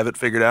thought they'd have it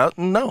figured out,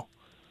 and no.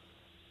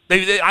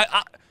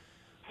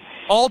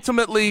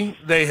 Ultimately,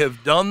 they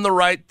have done the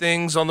right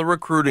things on the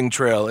recruiting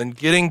trail and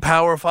getting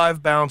Power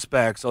 5 bounce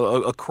backs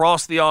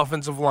across the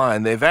offensive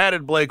line. They've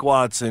added Blake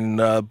Watson,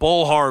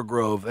 Bull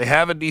Hargrove. They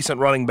have a decent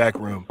running back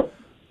room,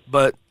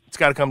 but it's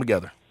got to come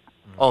together.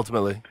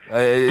 Ultimately,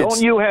 don't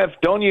you have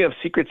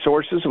secret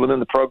sources within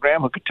the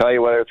program who could tell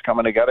you whether it's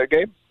coming together,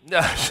 Gabe?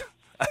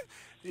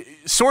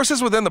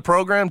 Sources within the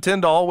program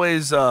tend to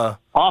always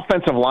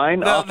offensive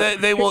line.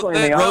 They will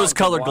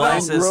rose-colored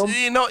glasses.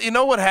 You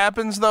know what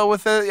happens though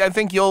with it. I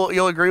think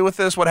you'll agree with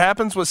this. What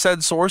happens with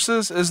said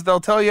sources is they'll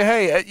tell you,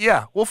 "Hey,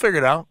 we'll figure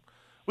it out.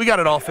 We got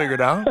it all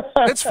figured out.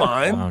 It's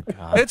fine. Oh,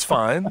 God. It's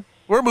fine.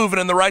 We're moving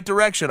in the right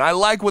direction. I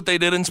like what they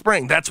did in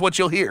spring. That's what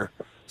you'll hear.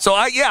 So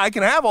I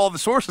can have all the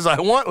sources I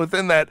want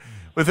within that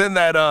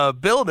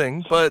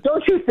building. But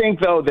don't you think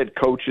though that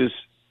coaches?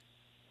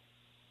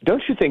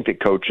 Don't you think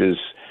that coaches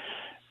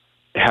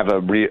have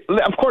of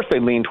course they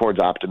lean towards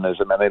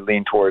optimism and they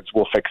lean towards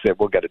we'll fix it,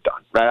 we'll get it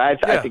done, right?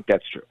 I think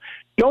that's true.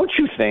 Don't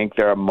you think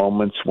there are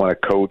moments when a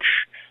coach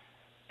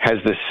has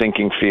this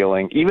sinking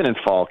feeling, even in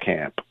fall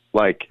camp,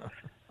 like,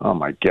 oh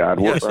my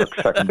God, our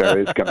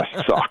secondary is going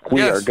to suck.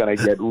 We are going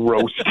to get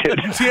roasted.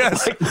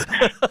 Yes,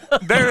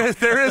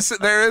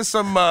 there is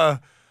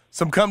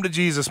some come to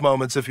Jesus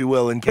moments, if you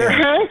will, in camp.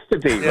 There has to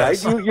be,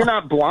 right? You're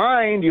not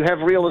blind. You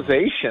have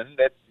realization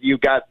that you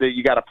got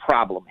a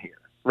problem here,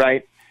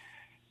 right?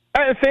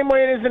 The same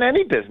way it is in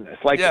any business.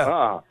 Like,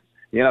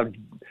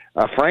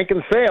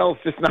 Franken sales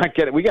just not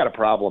getting. We got a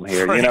problem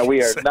here.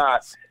 We are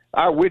not.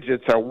 Our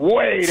widgets are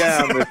way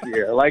down this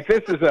year. Like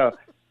this is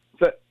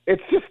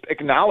it's just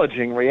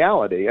acknowledging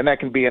reality, and that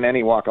can be in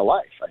any walk of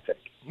life, I think.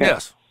 Yeah.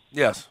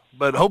 Yes.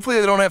 But hopefully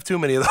they don't have too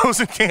many of those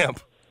in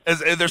camp. As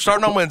they're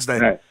starting on Wednesday,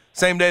 right.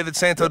 Same day that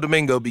Santo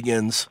Domingo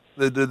begins,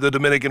 the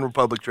Dominican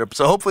Republic trip.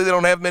 So hopefully they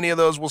don't have many of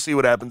those. We'll see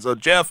what happens. So,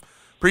 Jeff,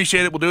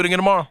 appreciate it. We'll do it again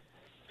tomorrow.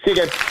 See you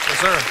guys. Yes,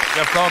 sir.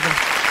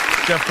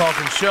 Geoff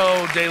Calkins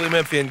Show, Daily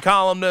Memphian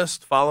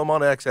columnist. Follow him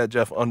on X at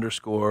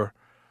Jeff_Calkins.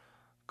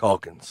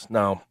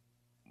 Now,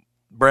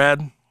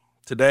 Brad,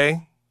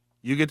 today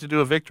you get to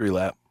do a victory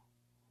lap.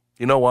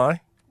 You know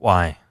why?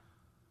 Why?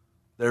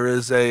 There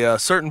is a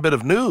certain bit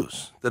of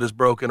news that is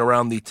broken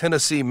around the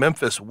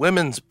Tennessee-Memphis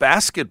women's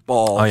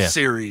basketball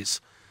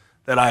series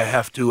that I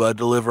have to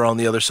deliver on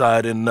the other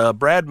side. And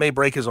Brad may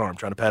break his arm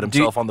trying to pat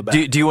himself on the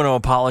back. Do you want to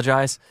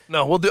apologize?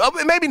 No, we'll do.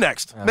 Maybe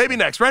next. Okay. Maybe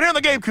next. Right here on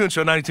the Gabe Kuhn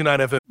Show,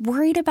 92.9 FM.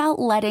 Worried about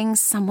letting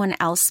someone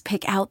else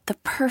pick out the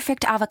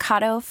perfect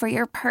avocado for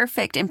your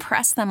perfect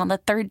impress them on the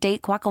third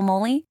date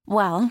guacamole?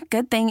 Well,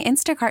 good thing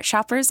Instacart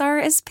shoppers are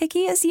as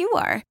picky as you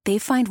are. They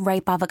find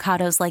ripe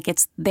avocados like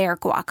it's their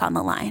guac on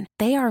the line.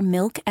 They are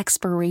milk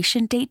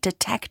expiration date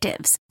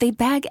detectives. They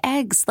bag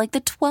eggs like the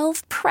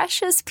 12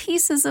 precious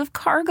pieces of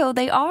cargo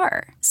they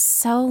are.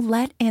 So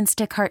let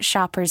Instacart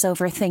shoppers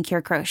overthink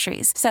your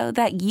groceries so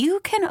that you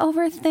can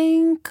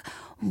overthink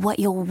what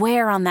you'll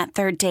wear on that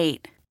third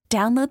date.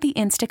 Download the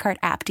Instacart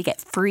app to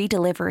get free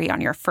delivery on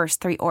your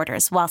first 3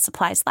 orders while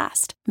supplies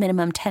last.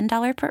 Minimum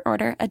 $10 per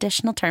order.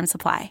 Additional terms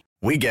apply.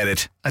 We get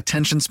it.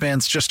 Attention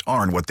spans just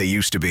aren't what they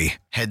used to be.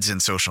 Heads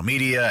in social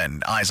media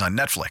and eyes on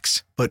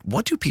Netflix. But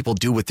what do people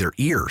do with their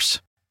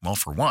ears? Well,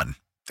 for one,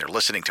 they're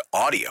listening to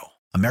audio.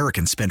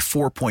 Americans spend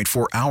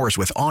 4.4 hours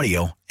with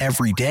audio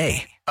every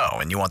day. Oh,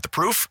 and you want the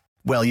proof?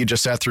 Well, you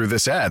just sat through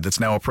this ad that's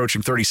now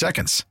approaching 30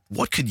 seconds.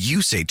 What could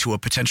you say to a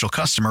potential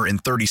customer in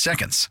 30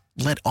 seconds?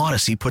 Let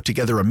Odyssey put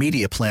together a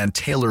media plan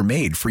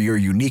tailor-made for your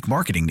unique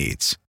marketing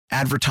needs.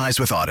 Advertise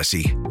with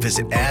Odyssey.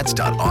 Visit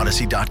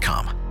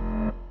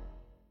ads.odyssey.com.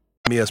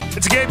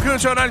 It's a Gabe Kuhn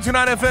Show,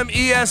 92.9 FM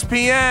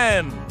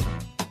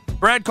ESPN.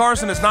 Brad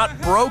Carson has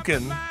not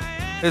broken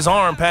his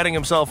arm patting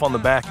himself on the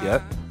back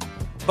yet,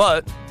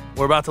 but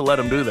we're about to let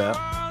him do that.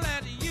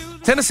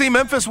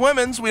 Tennessee-Memphis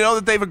women's, we know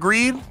that they've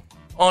agreed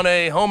on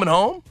a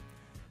home-and-home,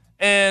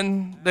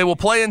 and they will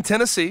play in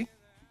Tennessee,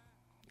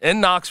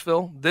 in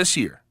Knoxville, this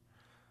year.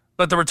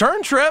 But the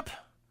return trip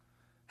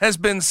has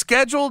been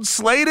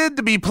slated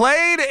to be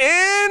played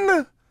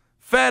in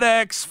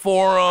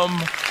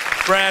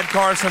FedExForum. Brad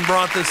Carson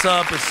brought this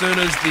up as soon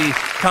as the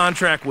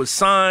contract was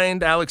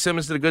signed. Alex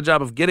Simmons did a good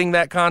job of getting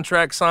that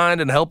contract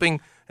signed and helping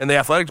in the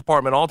athletic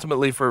department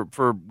ultimately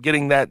for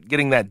getting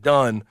that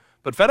done.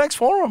 But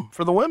FedExForum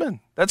for the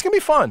women, that's going to be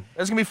fun.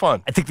 That's going to be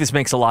fun. I think this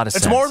makes a lot of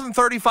sense. It's more than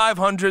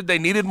 3,500. They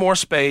needed more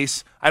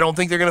space. I don't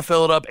think they're going to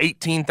fill it up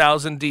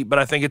 18,000 deep, but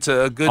I think it's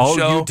a good show.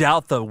 Oh, you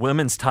doubt the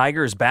women's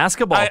Tigers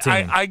basketball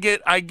team. I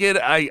get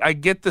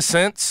the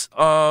sense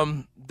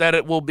that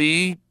it will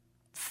be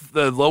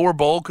the lower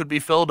bowl could be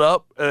filled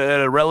up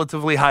at a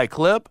relatively high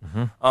clip.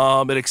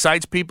 Mm-hmm. It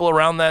excites people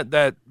around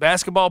that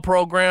basketball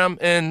program,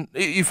 and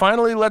you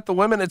finally let the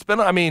women.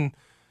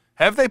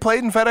 Have they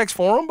played in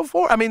FedExForum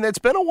before? I mean, it's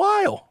been a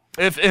while.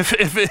 If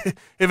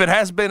it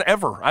has been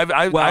ever, I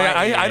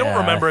don't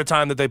remember a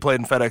time that they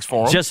played in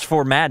FedExForum. Just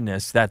for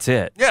madness, that's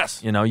it.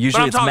 Yes, usually but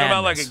I'm it's talking madness.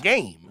 about like a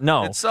game.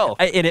 No, itself.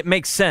 And it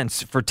makes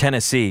sense for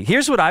Tennessee.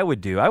 Here's what I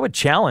would do: I would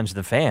challenge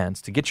the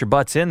fans to get your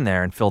butts in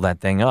there and fill that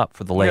thing up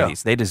for the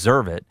ladies. Yeah. They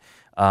deserve it.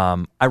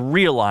 I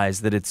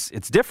realize that it's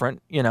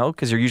different,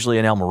 because you're usually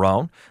in El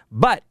Marone,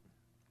 but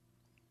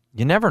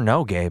you never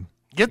know, Gabe.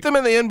 Get them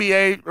in the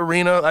NBA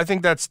arena. I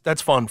think that's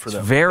fun for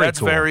them. That's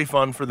cool. Very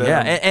fun for them.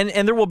 Yeah,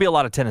 and there will be a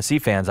lot of Tennessee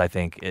fans, I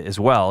think, as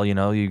well.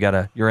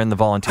 You're in the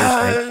volunteer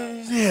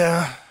state.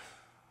 Yeah,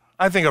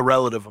 I think a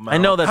relative amount. I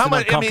know that's an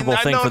uncomfortable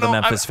thing for the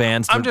Memphis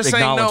fans to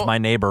acknowledge my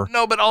neighbor.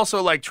 No, but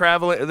also like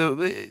traveling.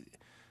 The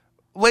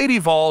Lady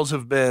Vols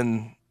have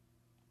been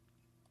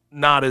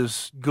not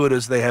as good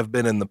as they have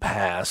been in the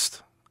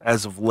past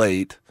as of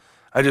late.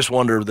 I just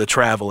wonder the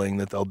traveling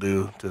that they'll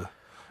do to.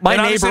 My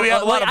neighbor,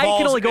 I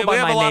can only go by my neighbor. We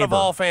have a lot of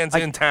Vol fans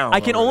in town. I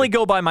can only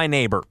go by my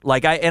neighbor.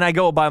 I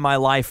go by my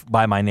life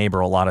by my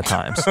neighbor a lot of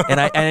times. and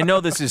I know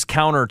this is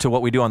counter to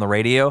what we do on the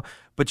radio,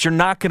 but you're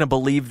not going to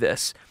believe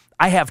this.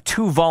 I have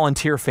 2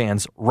 volunteer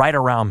fans right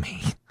around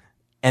me,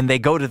 and they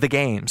go to the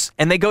games,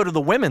 and they go to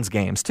the women's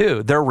games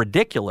too. They're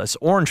ridiculous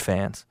Orange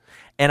fans,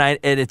 and I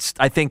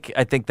think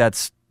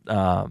that's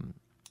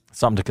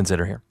something to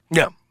consider here.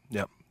 Yeah.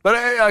 But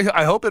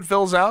I hope it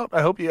fills out.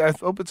 I hope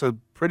it's a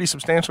pretty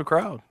substantial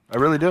crowd. I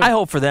really do. I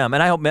hope for them,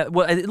 and I hope.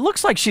 Well, it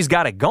looks like she's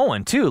got it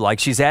going too. Like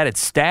she's added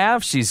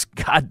staff. She's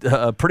got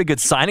a pretty good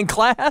signing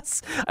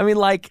class. I mean,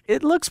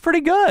 it looks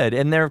pretty good,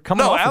 and they're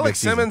coming. No, Alex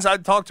Simmons. I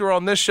talked to her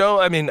on this show.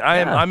 I mean,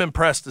 I'm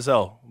impressed as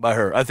hell by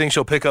her. I think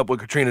she'll pick up what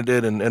Katrina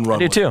did and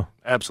run. I do too.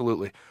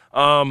 Absolutely.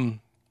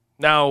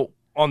 Now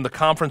on the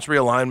conference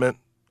realignment,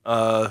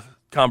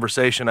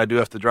 conversation, I do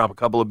have to drop a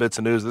couple of bits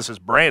of news. This is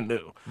brand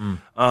new.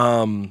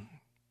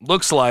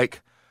 Looks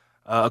like,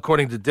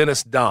 according to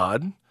Dennis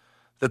Dodd,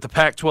 that the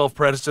Pac-12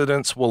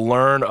 presidents will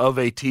learn of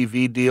a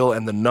TV deal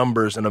and the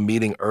numbers in a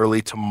meeting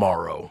early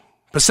tomorrow,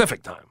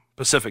 Pacific time.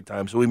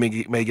 So we may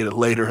get it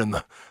later in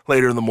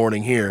the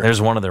morning here.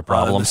 There's one of their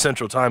problems. In the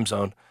Central Time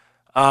Zone.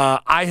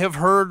 I have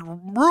heard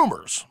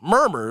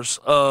murmurs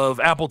of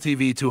Apple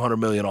TV $200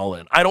 million all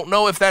in. I don't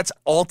know if that's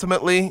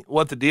ultimately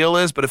what the deal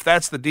is, but if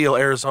that's the deal,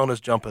 Arizona's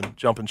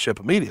jumping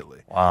ship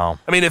immediately. Wow.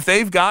 I mean, if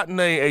they've gotten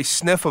a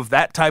sniff of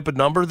that type of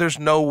number, there's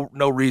no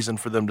reason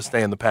for them to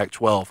stay in the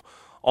Pac-12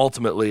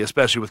 ultimately,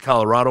 especially with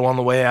Colorado on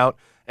the way out.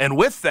 And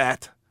with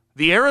that,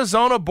 the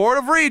Arizona Board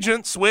of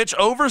Regents, which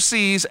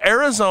oversees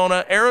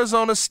Arizona,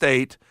 Arizona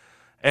State,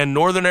 and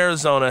Northern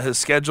Arizona, has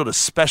scheduled a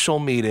special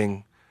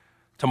meeting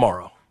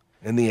tomorrow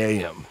in the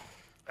AM.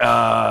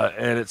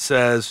 And it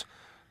says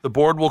the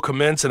board will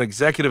commence an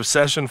executive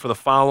session for the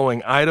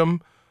following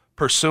item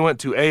pursuant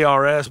to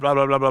ARS, blah,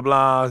 blah, blah, blah,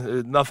 blah.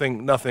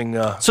 Nothing.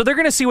 So they're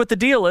going to see what the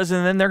deal is,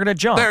 and then they're going to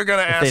jump. They're going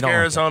to ask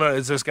Arizona,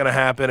 is this going to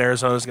happen?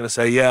 Arizona's going to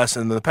say yes.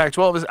 And the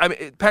Pac-12 is,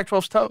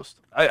 Pac-12's toast.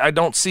 I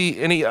don't see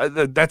any,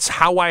 that's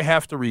how I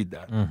have to read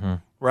that. Mm-hmm.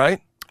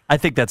 Right? I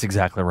think that's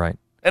exactly right.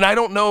 And I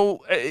don't know,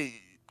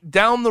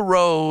 down the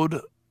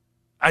road,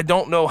 I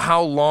don't know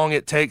how long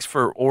it takes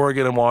for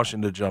Oregon and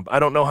Washington to jump. I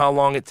don't know how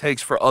long it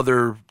takes for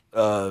other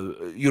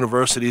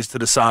universities to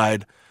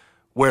decide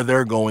where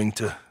they're going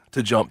to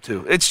jump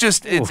to. It's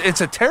just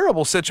it's a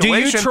terrible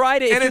situation. Do you try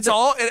to? And it's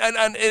all. And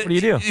what do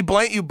you do? You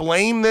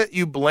blame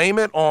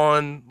it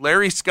on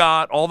Larry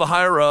Scott, all the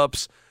higher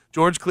ups,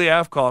 George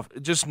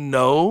Kliavkoff. Just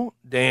no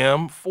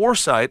damn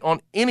foresight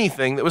on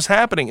anything that was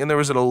happening, and there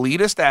was an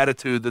elitist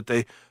attitude that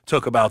they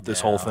took about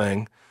this whole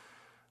thing.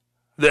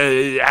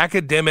 The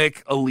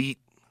academic elite.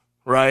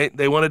 Right?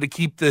 They wanted to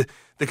keep the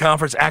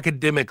conference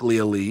academically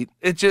elite.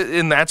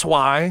 And that's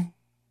why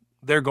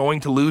they're going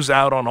to lose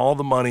out on all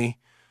the money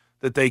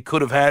that they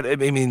could have had. I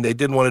mean, they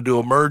didn't want to do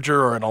a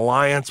merger or an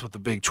alliance with the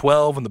Big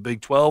 12, and the Big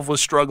 12 was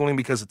struggling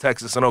because of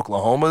Texas and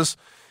Oklahoma's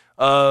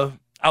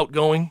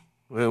outgoing,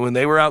 when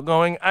they were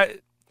outgoing.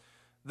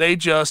 They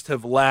just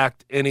have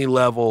lacked any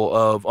level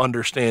of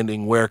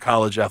understanding where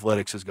college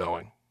athletics is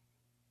going.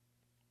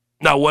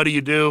 Now, what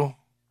do?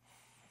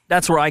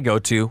 That's where I go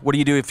to. What do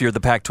you do if you're the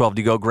Pac-12?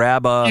 Do you go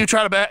grab You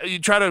try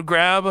to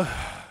grab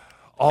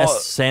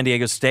San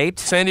Diego State,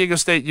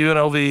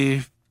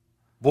 UNLV,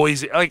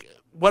 Boise, like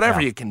whatever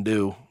you can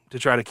do to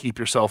try to keep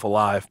yourself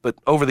alive. But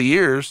over the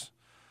years,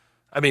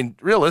 I mean,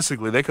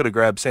 realistically, they could have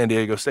grabbed San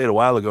Diego State a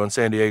while ago, and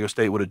San Diego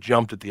State would have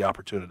jumped at the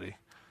opportunity,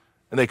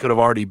 and they could have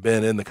already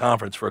been in the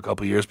conference for a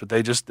couple of years. But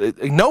they just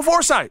no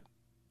foresight,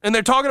 and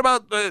they're talking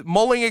about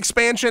mulling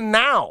expansion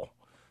now.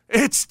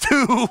 It's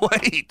too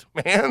late,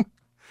 man.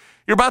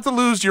 You're about to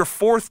lose your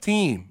fourth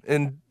team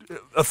in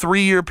a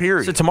 3-year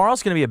period. So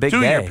tomorrow's going to be a big day.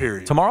 2-year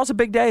period. Tomorrow's a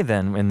big day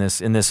then in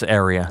this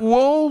area.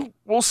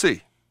 We'll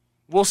see.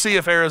 We'll see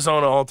if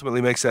Arizona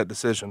ultimately makes that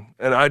decision.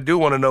 And I do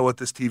want to know what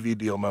this TV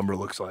deal number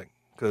looks like,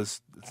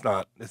 because it's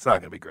not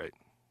going to be great.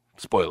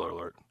 Spoiler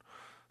alert.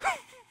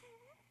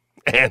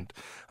 And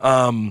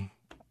I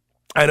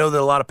know that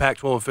a lot of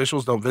Pac-12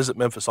 officials don't visit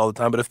Memphis all the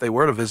time, but if they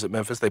were to visit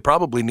Memphis, they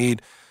probably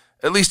need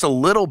at least a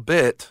little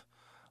bit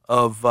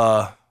of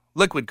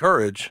liquid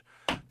courage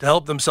to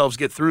help themselves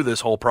get through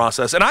this whole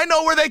process. And I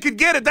know where they could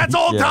get it. That's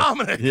Old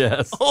Dominic.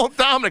 Yes. Old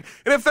Dominic.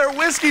 And if they're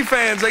whiskey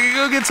fans, they can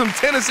go get some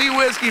Tennessee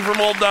whiskey from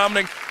Old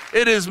Dominic.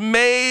 It is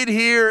made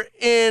here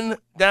in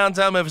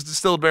downtown Memphis,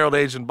 distilled, barreled,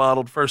 aged, and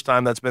bottled. First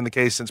time that's been the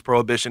case since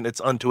Prohibition.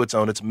 It's unto its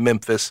own. It's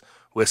Memphis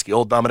whiskey.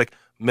 Old Dominic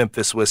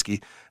Memphis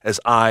whiskey, as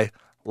I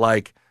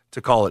like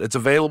to call it. It's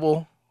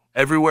available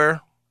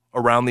everywhere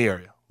around the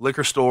area.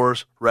 Liquor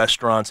stores,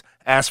 restaurants.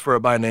 Ask for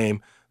it by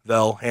name.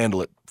 They'll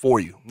handle it for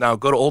you. Now,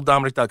 go to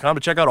OldDominic.com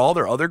to check out all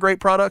their other great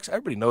products.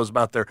 Everybody knows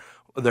about their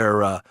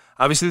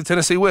obviously the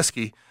Tennessee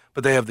whiskey,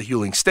 but they have the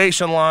Huling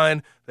Station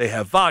line. They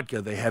have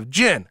vodka. They have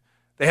gin.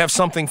 They have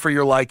something for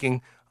your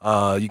liking.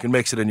 You can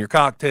mix it in your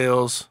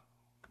cocktails.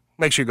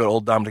 Make sure you go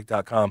to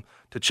OldDominic.com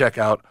to check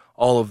out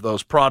all of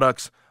those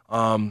products.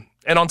 And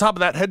on top of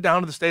that, head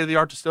down to the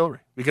state-of-the-art distillery,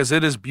 because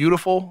it is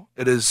beautiful.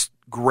 It is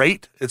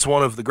great. It's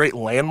one of the great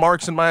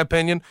landmarks, in my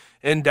opinion,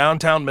 in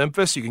downtown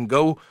Memphis. You can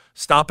go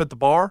stop at the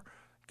bar,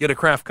 get a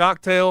craft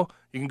cocktail.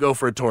 You can go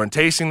for a tour and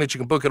tasting that you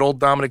can book at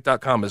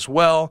OldDominic.com as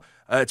well.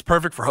 It's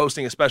perfect for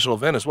hosting a special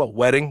event as well.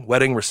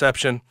 Wedding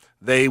reception.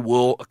 They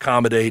will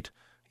accommodate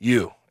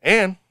you.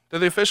 And they're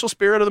the official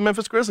spirit of the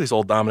Memphis Grizzlies,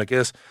 Old Dominic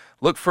is.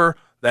 Look for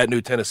that new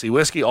Tennessee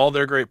whiskey, all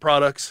their great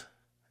products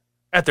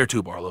at their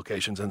 2 bar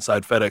locations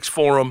inside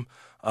FedExForum,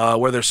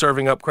 where they're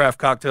serving up craft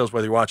cocktails,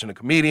 whether you're watching a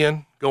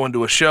comedian, going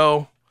to a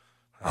show.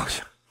 I'll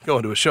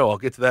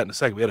get to that in a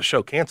second. We had a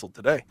show canceled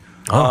today.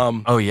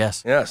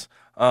 Yes. Yes.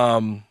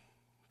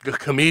 a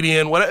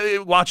comedian,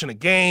 watching a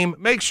game,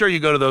 make sure you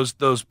go to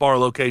those bar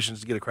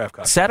locations to get a craft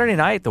cocktail. Saturday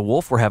night, the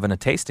Wolf were having a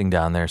tasting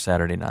down there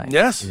Saturday night.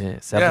 Yes. Yeah,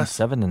 yes.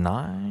 7 to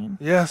 9.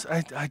 Yes,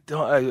 I'm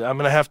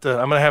gonna have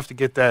to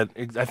get that.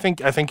 I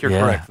think you're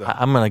correct though.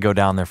 I'm gonna go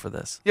down there for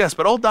this. Yes,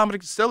 but Old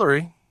Dominic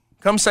Distillery,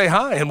 come say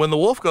hi. And when the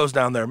Wolf goes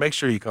down there, make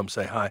sure you come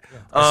say hi.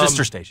 Our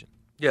sister station.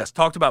 Yes,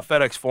 talked about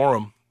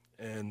FedExForum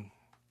and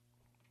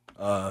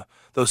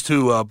those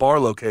two bar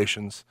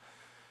locations.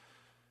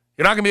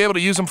 You're not gonna be able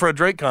to use them for a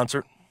Drake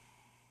concert.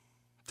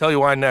 Tell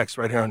you why next,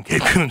 right here on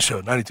Gabe Kuhn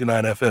Show,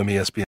 92.9 FM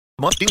ESPN.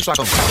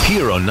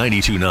 Here on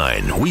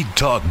 92.9, we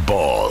talk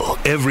ball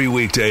every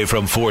weekday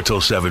from 4 till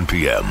 7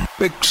 p.m.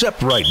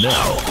 Except right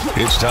now,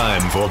 it's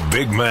time for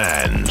Big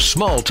Man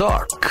Small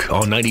Talk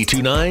on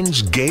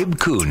 92.9's Gabe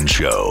Kuhn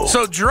Show.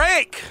 So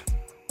Drake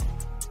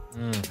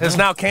has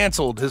now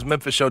canceled his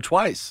Memphis show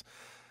twice.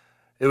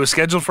 It was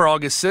scheduled for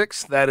August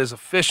 6th. That is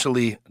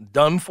officially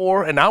done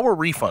for, and now we're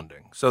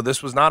refunding. So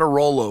this was not a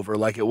rollover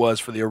like it was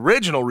for the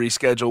original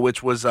reschedule,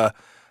 which was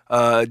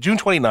June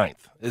 29th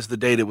is the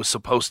date it was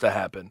supposed to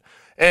happen.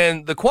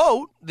 And the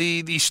quote,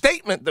 the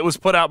statement that was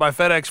put out by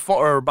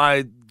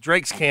by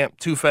Drake's camp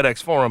to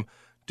FedExForum,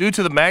 due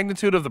to the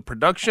magnitude of the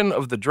production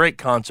of the Drake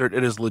concert,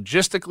 it is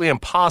logistically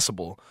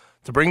impossible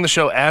to bring the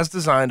show as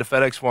designed to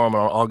FedExForum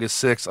on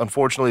August 6th.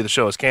 Unfortunately, the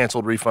show is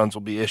canceled. Refunds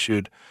will be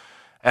issued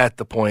at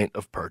the point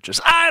of purchase.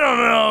 I don't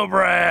know,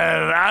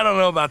 Brad. I don't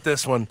know about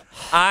this one.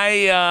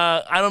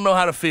 I don't know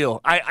how to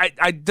feel.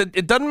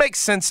 It doesn't make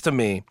sense to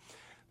me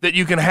that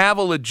you can have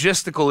a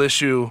logistical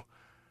issue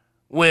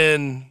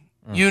when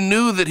you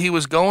knew that he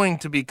was going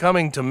to be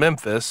coming to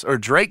Memphis, or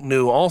Drake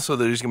knew also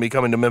that he was going to be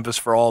coming to Memphis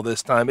for all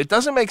this time. It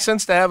doesn't make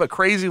sense to have a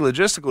crazy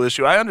logistical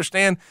issue. I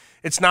understand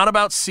it's not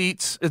about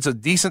seats. It's a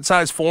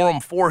decent-sized forum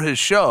for his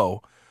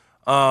show.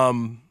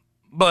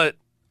 But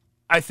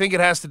I think it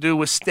has to do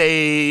with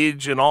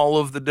stage and all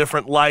of the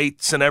different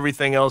lights and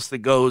everything else that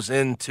goes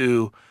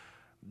into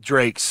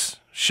Drake's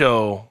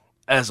show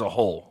as a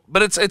whole.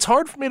 But it's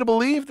hard for me to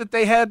believe that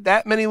they had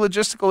that many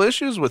logistical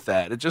issues with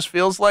that. It just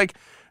feels like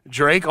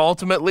Drake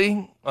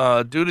ultimately,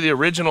 due to the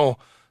original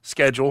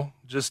schedule,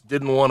 just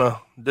didn't want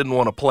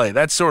to play.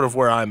 That's sort of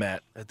where I'm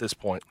at this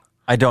point.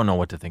 I don't know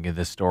what to think of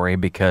this story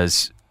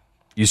because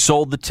you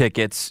sold the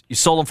tickets, you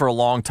sold them for a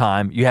long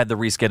time, you had the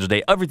rescheduled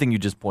date, everything you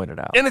just pointed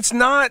out. And it's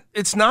not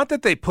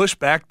that they pushed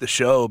back the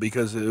show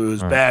because it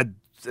was bad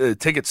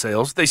ticket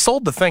sales. They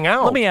sold the thing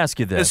out. Let me ask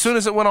you this. As soon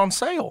as it went on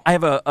sale. I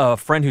have a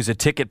friend who's a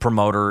ticket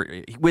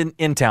promoter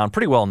in town,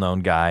 pretty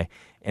well-known guy,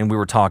 and we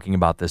were talking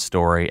about this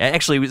story.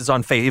 Actually, it was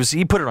on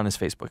he put it on his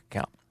Facebook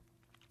account.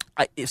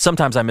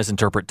 Sometimes I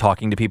misinterpret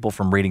talking to people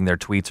from reading their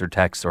tweets or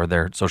texts or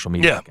their social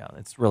media account.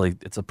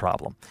 It's a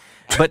problem.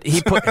 But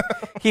he put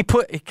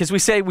because we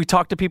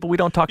talk to people, we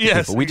don't talk to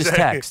people. We just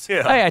text.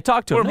 Yeah. Hey, I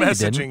talked to him. We're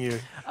messaging you.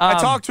 I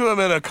talked to him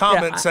in a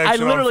comment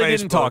section. I literally on Facebook.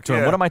 didn't talk to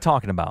him. What am I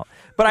talking about?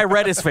 But I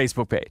read his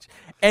Facebook page,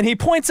 and he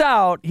points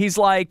out, he's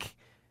like,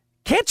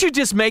 can't you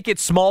just make it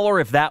smaller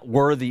if that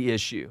were the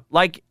issue?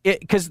 Like,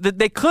 because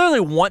they clearly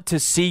want to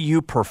see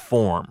you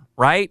perform,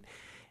 right?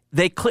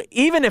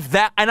 Even if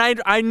that, and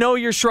I know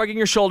you're shrugging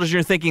your shoulders and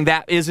you're thinking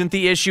that isn't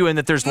the issue and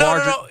that there's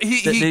larger. No.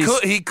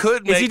 He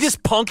could. Is he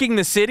just punking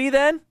the city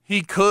then?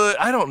 He could.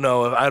 I don't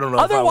know.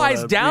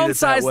 Otherwise,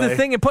 downsize the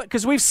thing and put,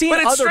 because we've seen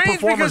other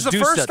performers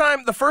do stuff.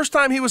 But the first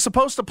time he was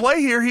supposed to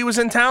play here, he was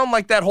in town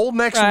like that whole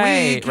next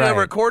week. They were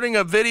recording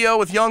a video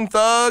with Young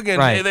Thug,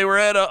 and they were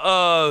at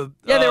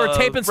they were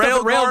taping stuff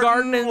at Rail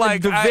Garden and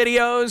like the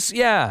videos.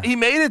 Yeah, he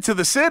made it to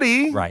the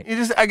city. Right.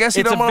 I guess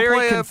he don't want to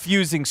play. It's a very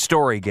confusing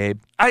story,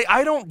 Gabe.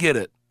 I don't get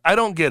it. I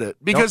don't get it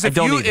because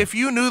if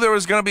you knew there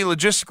was going to be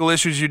logistical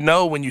issues, you'd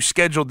know when you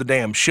scheduled the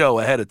damn show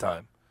ahead of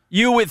time.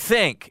 You would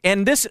think.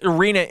 And this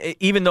arena,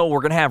 even though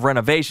we're going to have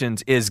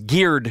renovations, is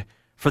geared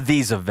for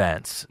these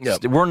events.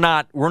 Yep. We're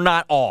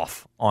not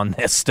off on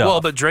this stuff.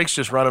 Well, but Drake's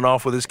just running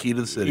off with his key to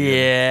the city.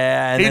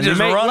 Yeah. He's just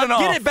running off.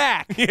 Get it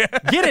back. Yeah.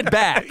 Get it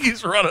back.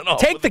 He's running off.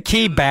 Take the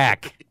key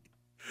back.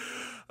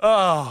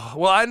 Oh,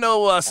 well, I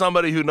know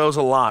somebody who knows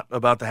a lot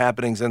about the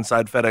happenings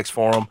inside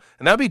FedExForum,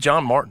 and that'd be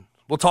John Martin.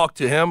 We'll talk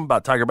to him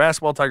about Tiger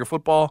basketball, Tiger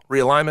football,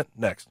 realignment,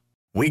 next.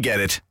 We get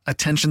it.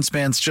 Attention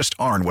spans just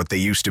aren't what they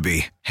used to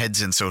be. Heads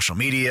in social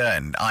media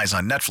and eyes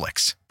on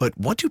Netflix. But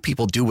what do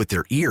people do with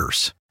their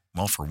ears?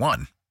 Well, for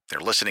one, they're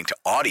listening to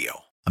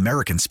audio.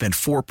 Americans spend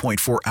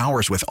 4.4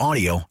 hours with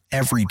audio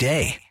every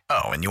day.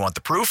 Oh, and you want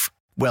the proof?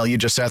 Well, you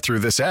just sat through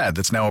this ad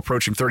that's now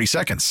approaching 30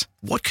 seconds.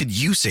 What could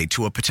you say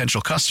to a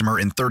potential customer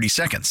in 30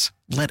 seconds?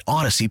 Let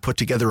Odyssey put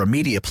together a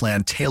media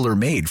plan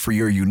tailor-made for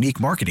your unique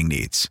marketing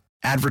needs.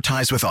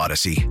 Advertise with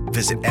Odyssey.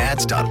 Visit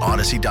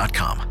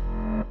ads.odyssey.com.